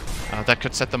 that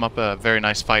could set them up a very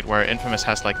nice fight where Infamous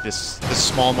has like this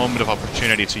small moment of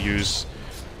opportunity to use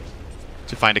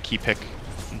to find a key pick.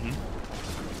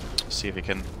 See if he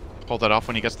can pull that off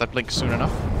when he gets that blink soon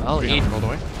enough. Well,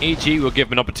 EG will give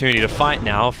him an opportunity to fight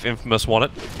now if Infamous want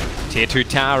it. Tier 2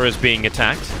 tower is being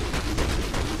attacked.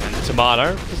 And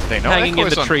Tomato hanging in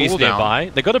the trees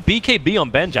nearby. They got a BKB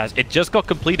on Benjas. It just got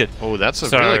completed. Oh, that's a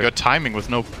really good timing with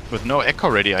no echo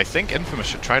ready. I think Infamous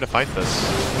should try to fight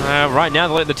this. Right now,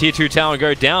 they're letting the tier 2 tower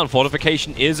go down.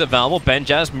 Fortification is available.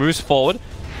 Benjas moves forward.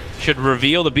 Should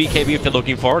reveal the BKB if they're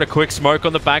looking for it. A quick smoke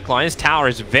on the back line. His tower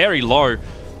is very low.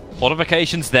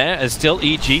 Fortification's there as still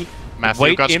EG.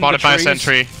 Matthew got spotted by a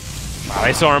sentry.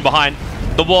 They saw him behind.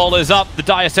 The wall is up. The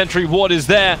Dire Sentry ward is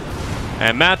there.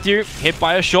 And Matthew hit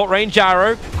by a short-range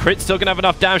arrow. Crit still going to have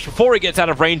enough damage before he gets out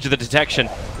of range of the detection.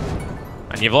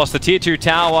 And you've lost the tier 2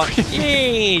 tower.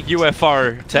 Yay!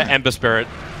 UFO to Ember Spirit.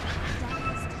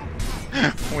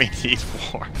 We need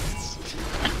wards.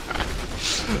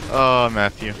 Oh,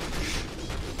 Matthew.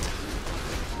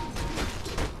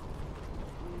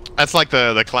 That's like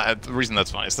the reason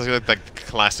that's funny. It's like the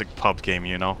classic pub game,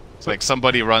 you know? It's like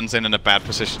somebody runs in a bad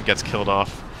position, gets killed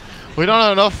off. We don't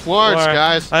have enough wards,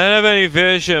 guys. I don't have any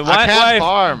vision. I can't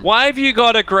farm. Why have you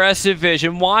got aggressive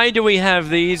vision? Why do we have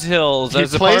these hills? He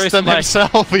placed them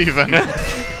himself, even.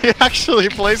 He actually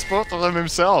placed both of them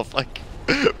himself. Like,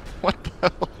 what the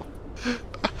hell?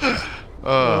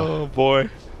 Oh, boy.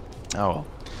 Oh, well.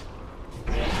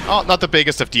 Oh, not the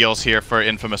biggest of deals here for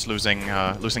Infamous losing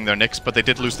their Nyx, but they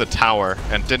did lose the tower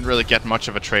and didn't really get much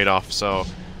of a trade-off, so...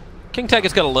 King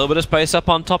Tiger's got a little bit of space up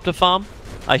on top to farm.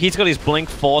 He's got his Blink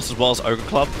Force as well as Ogre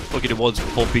Club, looking towards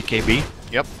full BKB.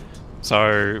 Yep.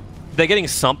 So, they're getting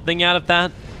something out of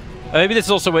that. Maybe this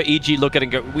is also where EG look at it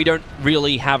and go, we don't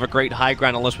really have a great high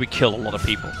ground unless we kill a lot of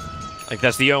people. Like,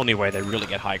 that's the only way they really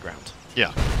get high ground.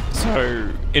 Yeah.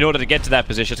 So, in order to get to that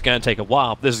position, it's going to take a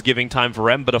while. This is giving time for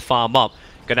Ember to farm up.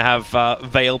 Going to have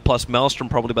Veil plus Maelstrom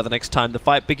probably by the next time the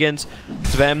fight begins.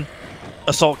 Sven,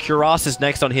 Assault Cuirass is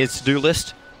next on his to-do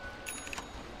list.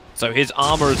 So his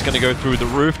armor is going to go through the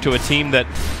roof to a team that,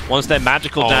 once their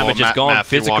magical damage is gone,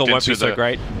 Matthew physical won't be so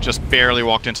great. Just barely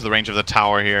walked into the range of the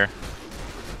tower here.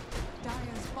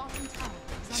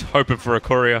 He's hoping for a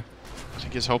courier. I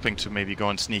think he's hoping to maybe go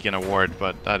and sneak in a ward,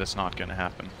 but that is not going to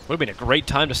happen. Would have been a great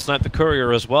time to snipe the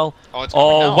courier as well.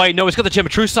 Oh, wait, no, it's got the Gem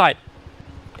of True Sight.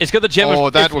 It's got the Gem of... Oh,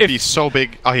 that would be so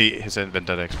big. Oh, his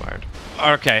Vendetta expired.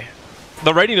 Okay.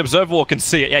 The Radiant Observer can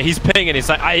see it. Yeah, he's pinging. He's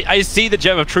like, I see the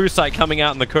Gem of True Sight coming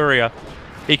out in the courier.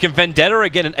 He can Vendetta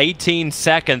again in 18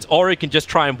 seconds, or he can just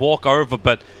try and walk over,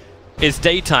 but it's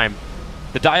daytime.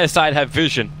 The Dire side have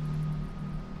vision.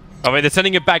 I mean, they're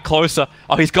sending it back closer.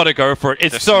 Oh, he's got to go for it.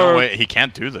 There's no way. He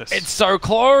can't do this. It's so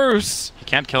close. He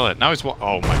can't kill it. Now he's...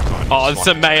 Oh, my God. Oh,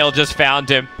 Sumail just found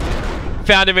him.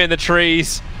 Found him in the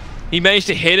trees. He managed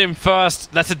to hit him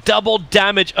first. That's a double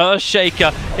damage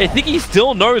Earthshaker. I think he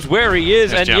still knows where he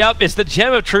is. And yep, it's the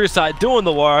Gem of True Sight doing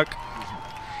the work.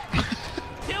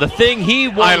 The thing he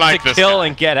wants to kill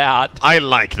and get out. I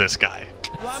like this guy.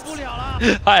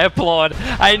 I applaud.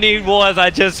 I need wars I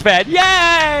just fed.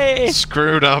 Yay!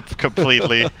 Screwed up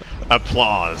completely.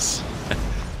 Applause.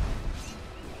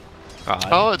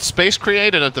 Oh, it's space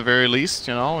created at the very least,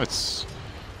 you know. It's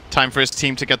time for his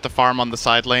team to get the farm on the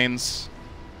side lanes.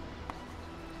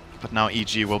 But now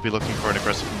EG will be looking for an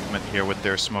aggressive movement here with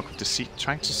their Smoke of Deceit,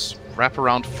 trying to wrap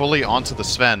around fully onto the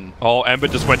Sven. Oh, Ember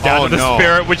just went down to the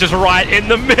Spirit, which is right in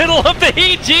the middle of the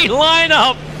EG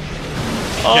lineup!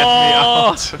 Get me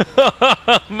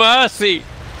out! Mercy!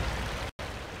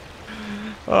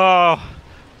 Oh.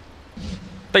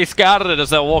 They scouted it as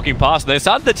they were walking past. They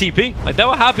started the TP. Like, they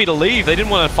were happy to leave. They didn't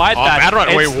want to fight that.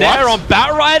 Batrider, wait, there what? on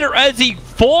Batrider as he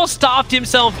four-staffed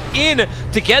himself in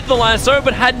to get the lasso,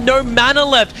 but had no mana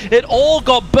left. It all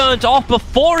got burnt off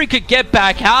before he could get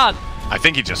back out. I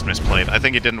think he just misplayed. I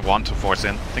think he didn't want to force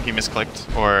in. I think he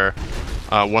misclicked or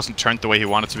wasn't turned the way he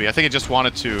wanted to be. I think he just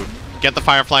wanted to get the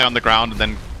Firefly on the ground and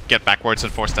then get backwards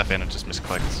and force stuff in and just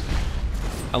misclicked.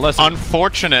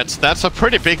 Unfortunate. That's a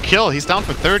pretty big kill. He's down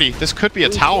for 30. This could be a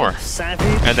tower.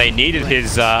 And they needed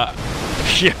his...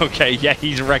 okay, yeah,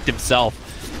 he's wrecked himself.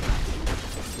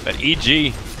 But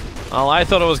EG... Well, I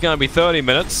thought it was going to be 30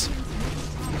 minutes.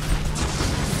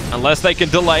 Unless they can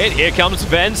delay it. Here comes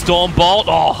Sven. Stormbolt.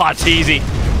 Oh, that's easy.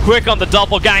 Quick on the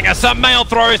doppelganger. Sumail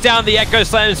throws down the Echo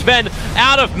Slam. Sven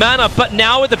out of mana, but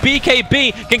now with the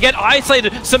BKB can get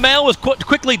isolated. Sumail was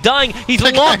quickly dying. He's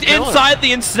locked inside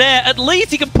the ensnare. At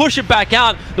least he can push it back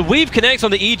out. The weave connects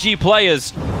on the EG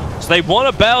players. So they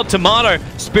want to bail Tomato.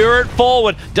 Spirit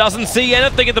forward. Doesn't see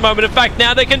anything at the moment. In fact,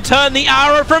 now they can turn the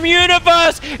arrow from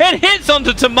Universe. It hits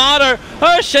onto Tomato.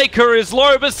 Her Shaker is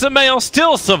low, but Sumail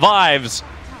still survives.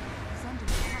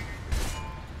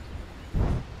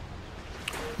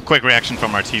 Quick reaction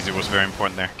from Arteezy was very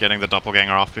important there, getting the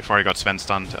doppelganger off before he got Sven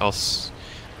stunned, else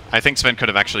I think Sven could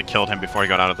have actually killed him before he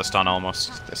got out of the stun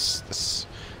almost. This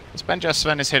Benja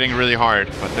Sven is hitting really hard,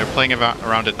 but they're playing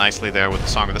around it nicely there with the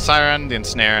Song of the Siren, the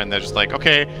Ensnare, and they're just like,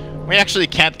 okay, we actually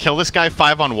can't kill this guy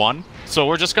 5-on-1, so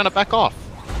we're just gonna back off.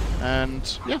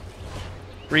 And yeah,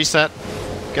 reset,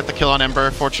 get the kill on Ember.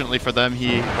 Fortunately for them,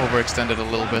 he overextended a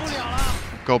little bit.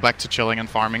 Go back to chilling and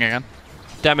farming again.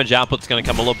 Damage output's going to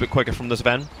come a little bit quicker from the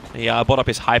Sven. He bought up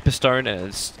his Hyperstone and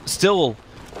is still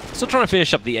trying to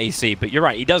finish up the AC, but you're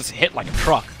right, he does hit like a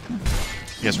truck.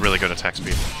 He has really good attack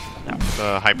speed. Yeah.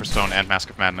 The Hyperstone and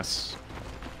Mask of Madness.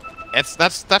 That's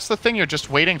the thing you're just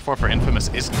waiting for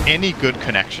Infamous, is any good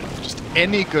connection. Just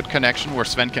any good connection where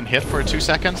Sven can hit for 2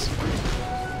 seconds.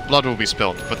 Blood will be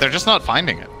spilled, but they're just not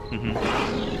finding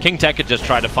it. King Tech had just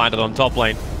tried to find it on top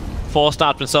lane.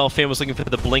 Four-starred himself in, was looking for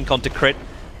the blink onto crit.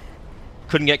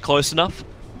 Couldn't get close enough.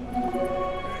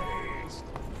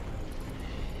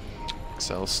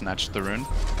 Excel snatched the rune.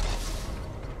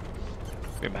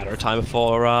 Be a matter of time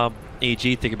before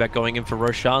EG think about going in for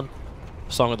Roshan.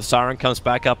 Song of the Siren comes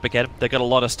back up again. They've got a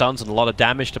lot of stuns and a lot of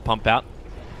damage to pump out.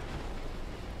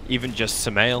 Even just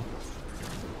Sumail.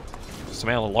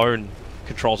 Sumail alone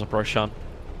controls up Roshan.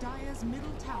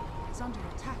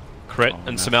 Crit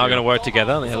and Sumail going to work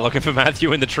together. They're looking for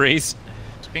Matthew in the trees.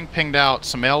 Being pinged out.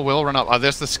 Sumail will run up. Oh,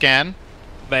 there's the scan.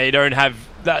 They don't have...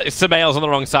 Sumail's on the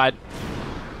wrong side.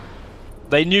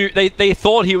 They knew... They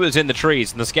thought he was in the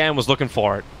trees, and the scan was looking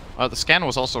for it. The scan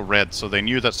was also red, so they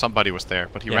knew that somebody was there,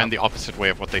 but he ran the opposite way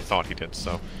of what they thought he did,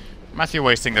 so... Matthew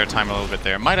wasting their time a little bit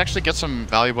there. Might actually get some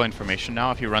valuable information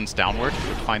now if he runs downward. He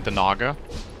would find the Naga.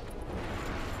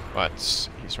 But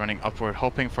he's running upward,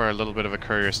 hoping for a little bit of a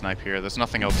courier snipe here. There's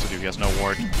nothing else to do. He has no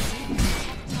ward.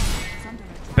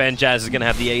 Ben Jazz is going to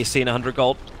have the AC and 100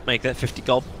 gold. Make that 50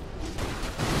 gold.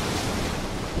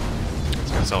 He's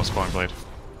going to sell a Scoring Blade.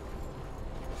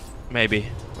 Maybe.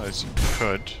 Well, he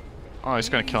could. Oh, he's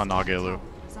going to kill a Nagaelu.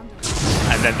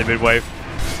 And then the mid-wave.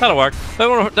 That'll work. They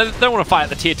don't want to fight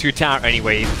the tier 2 tower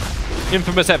anyway.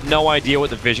 Infamous have no idea what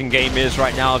the vision game is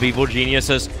right now of Evil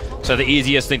Geniuses. So the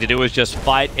easiest thing to do is just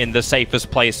fight in the safest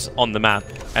place on the map.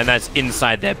 And that's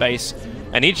inside their base.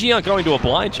 And EG aren't going to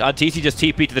oblige. TC just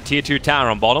TP to the tier 2 tower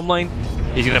on bottom lane.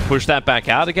 He's going to push that back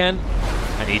out again.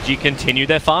 And EG continue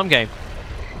their farm game.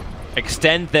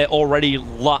 Extend their already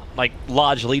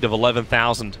large lead of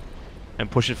 11,000. And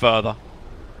push it further.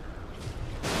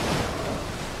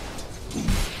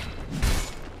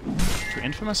 Do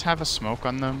Infamous have a smoke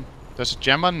on them? There's a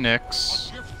gem on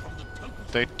Nyx.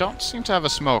 They don't seem to have a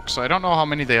smoke, so I don't know how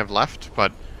many they have left,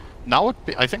 but... Now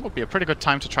I think would be a pretty good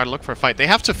time to try to look for a fight. They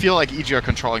have to feel like EG are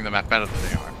controlling the map better than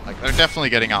they are. Like, they're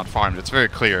definitely getting out farmed, it's very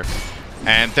clear.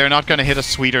 And they're not going to hit a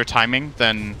sweeter timing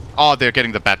than... Oh, they're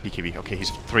getting the Bat BKB. Okay,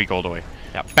 he's 3 gold away.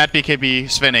 Yep. Bat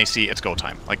BKB, Sven AC, it's go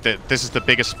time. Like, this is the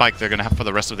biggest spike they're going to have for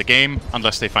the rest of the game,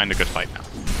 unless they find a good fight now.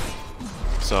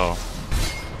 So,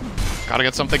 gotta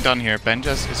get something done here.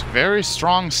 Benjas is very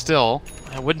strong still.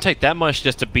 It wouldn't take that much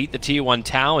just to beat the tier 1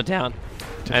 tower down.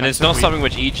 And it's not something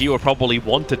which EG will probably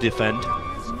want to defend.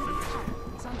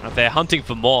 They're hunting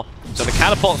for more. So the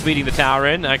catapult's beating the tower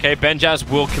in. Okay, Benjaz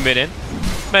will commit in.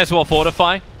 May as well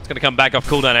fortify. It's going to come back off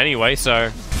cooldown anyway,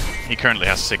 so... He currently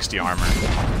has 60 armor.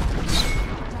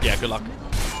 Yeah, good luck.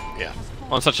 Yeah.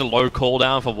 On such a low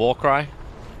cooldown for Warcry.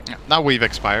 Yeah. Now Weave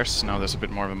expires. Now there's a bit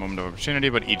more of a moment of opportunity,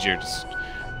 but EG are just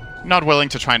not willing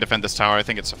to try and defend this tower. I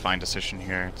think it's a fine decision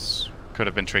here. It could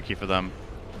have been tricky for them.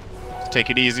 Take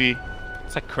it easy.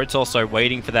 It's like Crit's also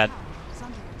waiting for that.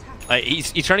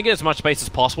 He's trying to get as much space as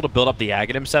possible to build up the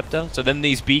Aghanim Scepter, so then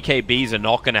these BKBs are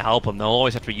not going to help him. They'll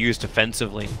always have to be used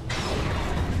defensively.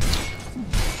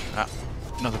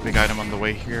 Another big item on the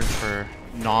way here for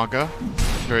Naga.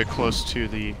 Very close to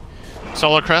the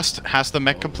Solar Crest. Has the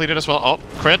mech completed as well. Oh,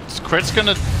 Crit's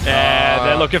gonna...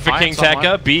 they're looking for King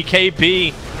Tekka.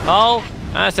 BKB. Oh,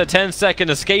 that's a 10-second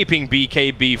escaping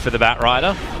BKB for the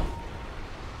Batrider.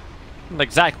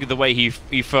 Exactly the way he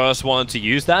first wanted to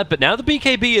use that, but now the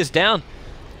BKB is down.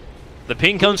 The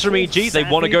ping comes from EG. They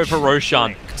want to go for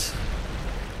Roshan.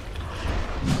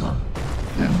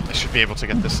 Yeah, they should be able to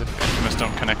get this if Infamous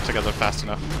don't connect together fast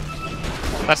enough.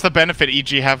 That's the benefit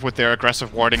EG have with their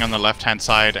aggressive warding on the left-hand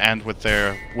side and with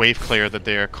their wave clear that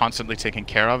they're constantly taking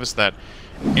care of, is that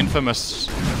Infamous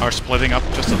are splitting up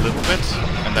just a little bit,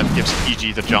 and that gives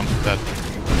EG the jump that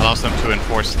allows them to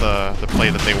enforce the play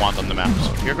that they want on the map.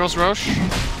 So here goes Roche.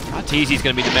 Teasy's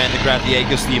going to be the man to grab the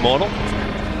Aegis the Immortal.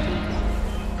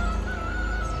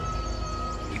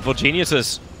 Evil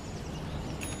Geniuses.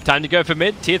 Time to go for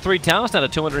mid. Tier 3 towers down to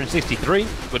 263.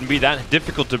 Wouldn't be that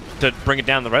difficult to bring it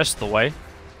down the rest of the way.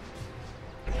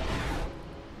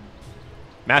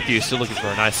 Matthew's still looking for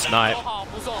a nice snipe.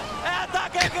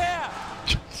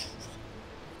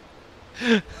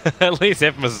 At least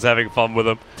Infamous is having fun with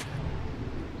him.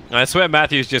 I swear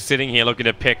Matthew's just sitting here looking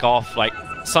to pick off like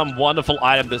some wonderful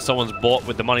item that someone's bought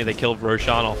with the money they killed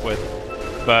Roshan off with.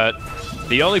 But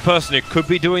the only person who could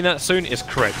be doing that soon is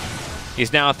Crit.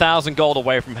 He's now 1,000 gold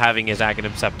away from having his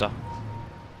Aghanim Scepter.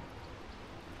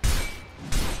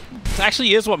 This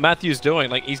actually is what Matthew's doing.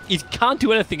 Like, he can't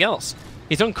do anything else.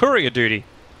 He's on courier duty.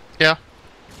 Yeah.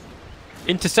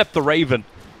 Intercept the Raven.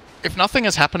 If nothing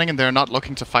is happening and they're not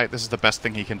looking to fight, this is the best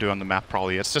thing he can do on the map,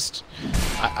 probably. It's just...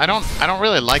 I don't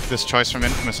really like this choice from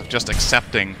Infamous of just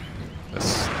accepting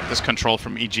this control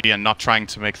from EG and not trying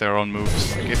to make their own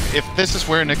moves. Like if this is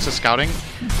where Nyx is scouting,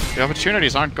 the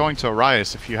opportunities aren't going to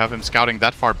arise if you have him scouting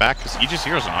that far back, because EG's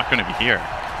heroes are not going to be here.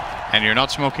 And you're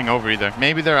not smoking over either.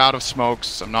 Maybe they're out of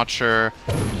smokes, I'm not sure.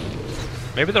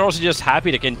 Maybe they're also just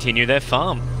happy to continue their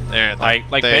farm. Like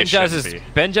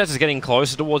Benjaz is getting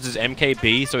closer towards his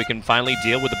MKB, so he can finally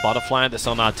deal with the butterfly that's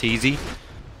on Arteezy.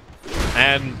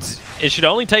 And it should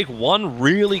only take one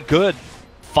really good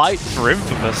fight for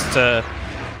Infamous to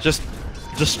just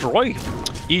destroy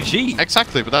EG.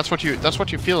 Exactly, but that's what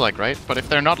you feel like, right? But if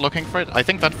they're not looking for it, I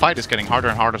think that fight is getting harder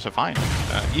and harder to find.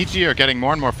 EG are getting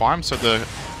more and more farms, so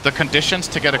the conditions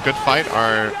to get a good fight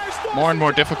are more and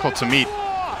more difficult to meet.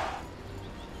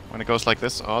 When it goes like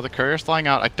this, oh, the courier's flying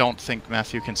out. I don't think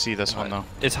Matthew can see this one though.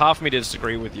 It's hard for me to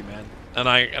disagree with you, man. And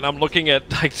I'm looking at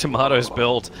like Tomato's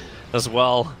build as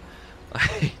well.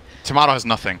 Tomato has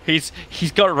nothing. He's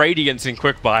got Radiance in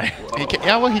quick buy.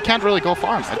 Yeah, well, he can't really go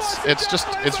farm.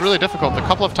 It's really difficult. A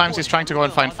couple of times he's trying to go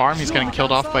and find farm, he's getting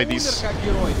killed off by these.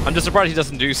 I'm just surprised he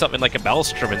doesn't do something like a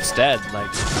Maelstrom instead. Like,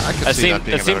 I could see that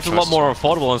being it seems a lot more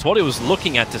affordable, and it's what he was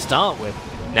looking at to start with.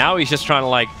 Now he's just trying to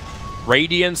like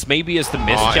Radiance maybe as the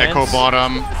miss chance. Echo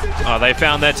bottom. Oh, they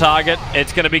found their target.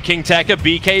 It's going to be King Tekka.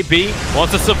 BKB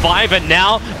wants to survive, and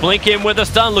now Blink in with a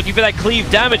stun, looking for that cleave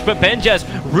damage, but Benjaz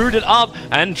rooted up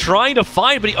and trying to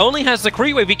fight, but he only has the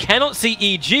creep wave. He cannot see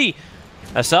EG.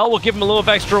 SL will give him a little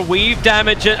extra weave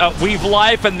damage, weave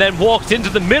life, and then walks into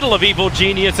the middle of Evil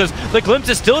Geniuses. The Glimpse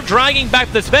is still dragging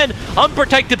back the Sven,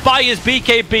 unprotected by his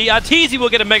BKB. Arteezy will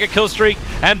get a mega kill streak,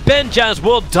 and Benjaz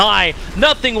will die.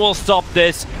 Nothing will stop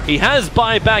this. He has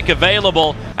buyback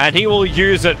available, and he will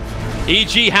use it.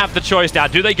 EG have the choice now.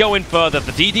 Do they go in further?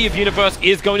 The DD of Universe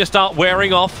is going to start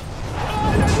wearing off.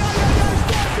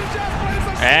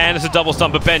 And it's a double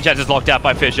stun, but Benjaz is locked out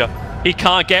by Fissure. He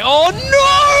can't get... Oh,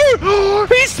 no!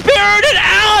 He spirited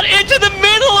out into the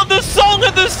middle of the Song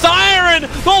of the Siren!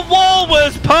 The wall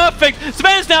was perfect!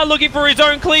 Sven's now looking for his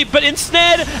own cleave, but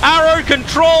instead, Arrow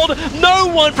controlled. No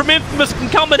one from Infamous can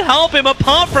come and help him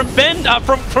apart from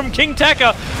from King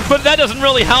Tekka, but that doesn't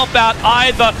really help out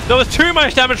either. There was too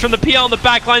much damage from the PL on the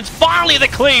backlines. Finally, the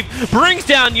cleave brings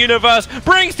down Universe,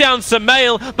 brings down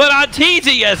Samael, but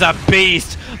Arteezy is a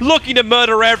beast, looking to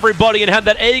murder everybody and have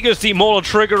that Aegis the Immortal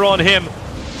trigger on him.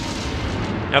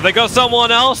 Have they got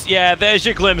someone else? Yeah, there's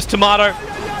your glimpse. Tomato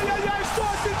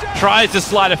tries to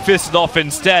slide a fist off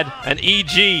instead, and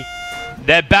EG,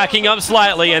 they're backing up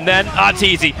slightly, and then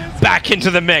Arteezy back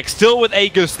into the mix, still with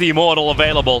Aegis the Immortal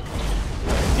available.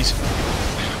 These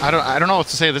I don't know what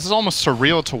to say. This is almost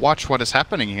surreal to watch what is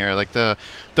happening here. Like the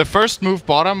first move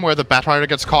bottom where the Batrider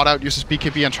gets caught out, uses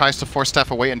BKB and tries to force staff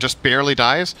away and just barely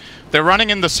dies. They're running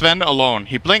in the Sven alone.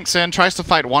 He blinks in, tries to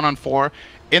fight 1-on-4.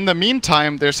 In the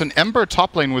meantime, there's an Ember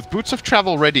top lane with Boots of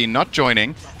Travel ready, not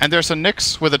joining, and there's a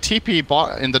Nyx with a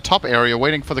TP in the top area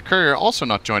waiting for the courier, also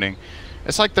not joining.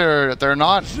 It's like they're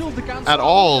not at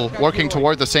all working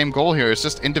toward the same goal here. It's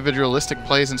just individualistic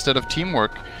plays instead of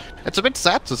teamwork. It's a bit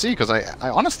sad to see, because I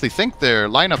honestly think their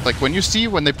lineup, like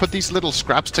when they put these little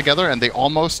scraps together and they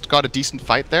almost got a decent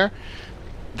fight there,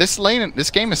 this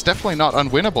game is definitely not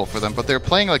unwinnable for them, but they're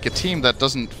playing like a team that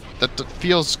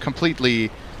feels completely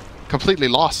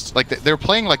lost. Like they're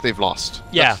playing like they've lost.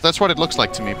 Yeah. That's what it looks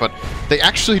like to me, but they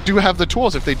actually do have the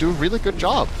tools if they do a really good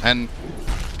job, and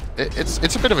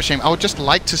it's a bit of a shame. I would just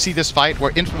like to see this fight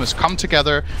where Infamous come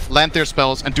together, land their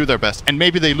spells, and do their best, and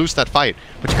maybe they lose that fight,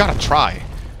 but you gotta try.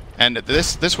 And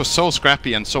this was so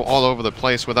scrappy and so all over the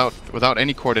place without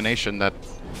any coordination that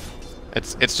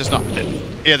it's just not.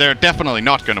 Yeah, they're definitely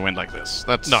not going to win like this.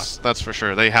 That's for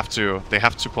sure. They have to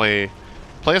play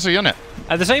as a unit.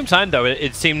 At the same time, though,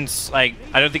 it seems like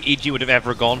I don't think EG would have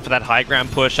ever gone for that high ground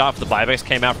push after the buybacks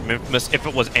came out from Infamous if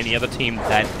it was any other team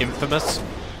than Infamous.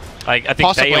 Like, I think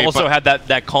possibly, they also had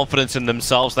that confidence in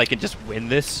themselves they could just win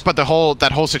this. But that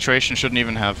whole situation shouldn't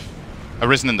even have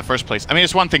arisen in the first place. I mean,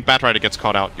 it's one thing Batrider gets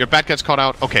caught out. Your Bat gets caught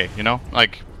out, okay, you know?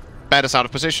 Like, Bat is out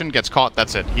of position, gets caught,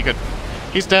 that's it.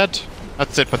 He's dead,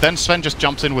 that's it. But then Sven just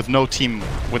jumps in with no team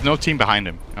behind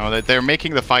him. You know, they're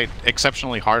making the fight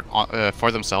exceptionally hard for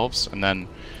themselves, and then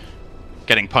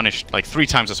getting punished like 3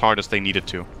 times as hard as they needed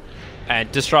to.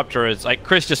 And Disruptor is, like,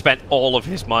 Chris just spent all of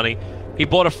his money. He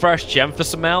bought a fresh gem for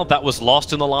Samal that was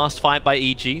lost in the last fight by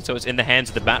EG, so it's in the hands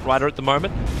of the Batrider at the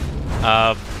moment.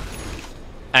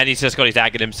 And he's just got his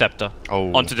Aghanim Scepter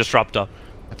onto Disruptor.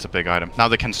 That's a big item. Now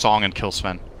they can song and kill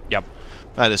Sven. Yep.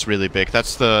 That is really big.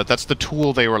 That's the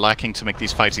tool they were lacking to make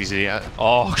these fights easy.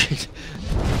 Oh,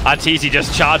 Arteezy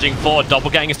just charging forward.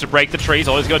 Doppelgangers to break the trees.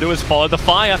 All he's got to do is follow the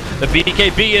fire. The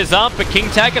BKB is up, but King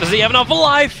Tekka, does he have enough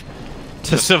life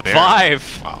to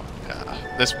survive? Wow.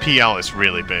 Yeah. This PL is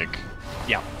really big.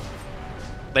 Yeah.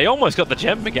 They almost got the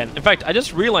gem again. In fact, I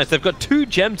just realized they've got 2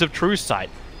 gems of True Sight.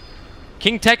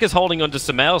 King Tech is holding onto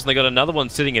Samels, and they got another one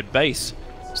sitting at base.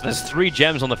 So there's 3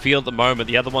 gems on the field at the moment.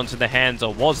 The other one's in the hands,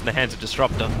 or was in the hands of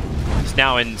Disruptor. It's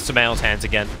now in Samels' hands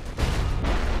again.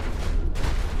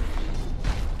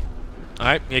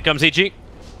 Alright, here comes EG.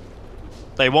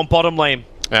 They want bottom lane.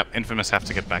 Yeah, Infamous have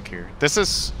to get back here. This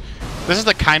is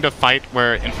the kind of fight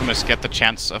where Infamous get the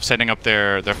chance of setting up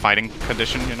their fighting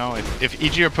condition, you know? If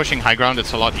EG are pushing high ground,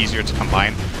 it's a lot easier to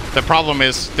combine. The problem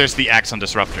is, there's the Axe on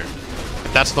Disruptor.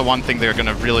 That's the one thing they're going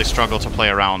to really struggle to play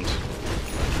around.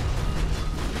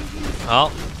 Well,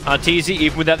 Arteezy,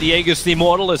 even without the Aegis the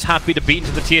Immortal, is happy to beat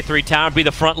into the tier 3 tower and be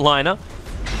the front liner.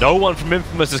 No one from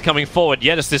Infamous is coming forward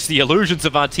yet. It's just the illusions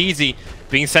of Arteezy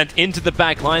being sent into the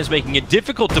back lines, making it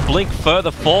difficult to blink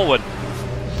further forward.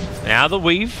 Now the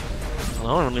weave.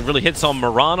 Well, it really hits on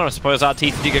Mirana. I suppose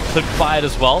Arteezy did get clip fired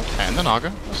as well. And the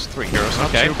Naga. That's 3 heroes,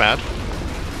 not too bad.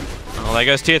 Well, there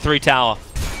goes tier 3 tower.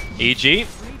 EG.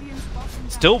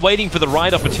 Still waiting for the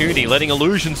right opportunity, letting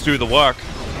illusions do the work.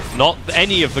 Not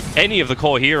any of the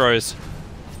core heroes.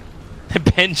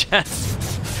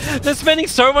 Benjaz. They're spending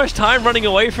so much time running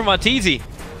away from Arteezy.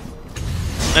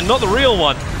 And not the real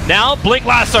one. Now, Blink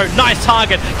Lasso, nice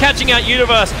target. Catching out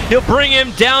Universe. He'll bring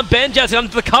him down. Benjaz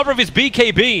under the cover of his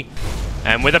BKB.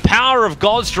 And with the power of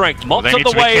God Strength, mops up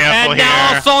the wave, and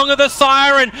now Song of the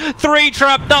Siren! 3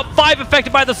 trapped up, 5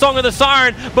 affected by the Song of the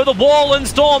Siren, but the Wall and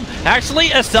Storm,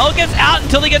 actually, Estelle gets out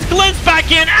until he gets glimpsed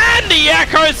back in, and the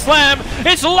Echo Slam!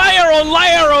 It's layer on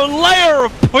layer on layer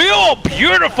of pure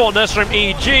beautifulness from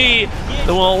EG that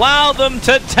will allow them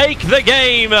to take the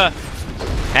game,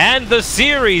 and the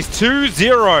series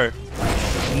 2-0.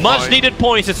 Much needed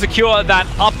points to secure that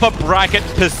upper bracket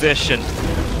position.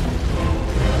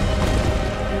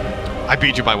 I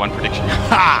beat you by 1 prediction.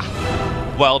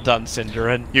 Ha! Well done,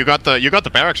 Cinderin. You got the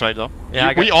barracks right though.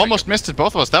 Yeah, we almost missed it,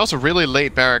 both of us. That was a really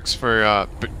late barracks for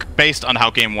based on how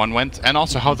game 1 went, and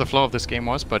also how the flow of this game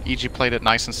was. But EG played it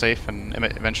nice and safe, and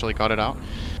eventually got it out.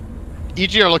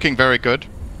 EG are looking very good,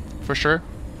 for sure.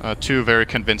 2 very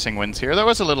convincing wins here. There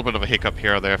was a little bit of a hiccup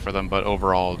here or there for them, but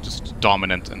overall just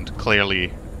dominant and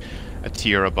clearly a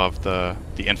tier above the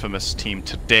Infamous team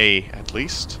today, at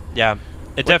least. Yeah.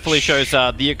 It definitely shows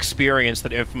the experience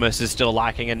that Infamous is still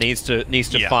lacking and needs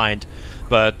to find.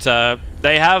 But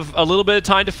they have a little bit of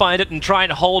time to find it and try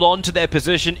and hold on to their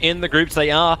position in the groups.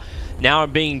 They are now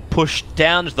being pushed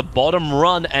down to the bottom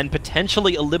run and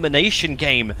potentially elimination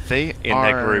game in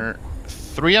their group.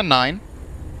 3-9.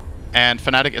 and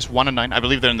Fnatic is 1-9. I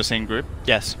believe they're in the same group.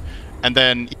 Yes. And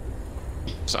then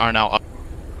are now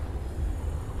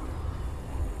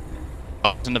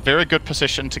up in a very good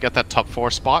position to get that top 4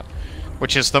 spot,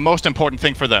 which is the most important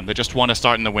thing for them. They just want to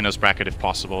start in the winner's bracket if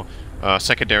possible.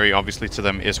 Secondary, obviously, to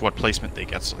them is what placement they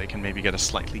get, so they can maybe get a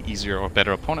slightly easier or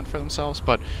better opponent for themselves.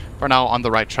 But for now, on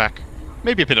the right track.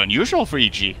 Maybe a bit unusual for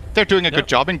EG. They're doing a good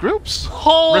job in groups.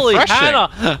 Holy Refreshing.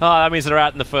 Hannah! That means they're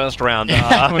out in the first round.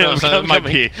 Who knows, it might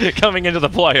be coming into the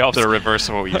playoffs. the reverse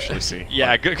of what we usually see.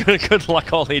 Yeah, good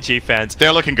luck, all EG fans.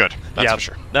 They're looking good, that's for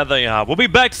sure. Now they are. We'll be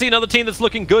back to see another team that's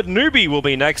looking good. Newbie will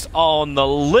be next on the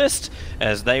list,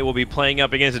 as they will be playing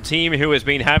up against a team who has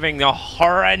been having a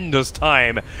horrendous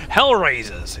time.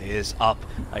 Hellraisers is up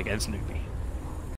against Newbie.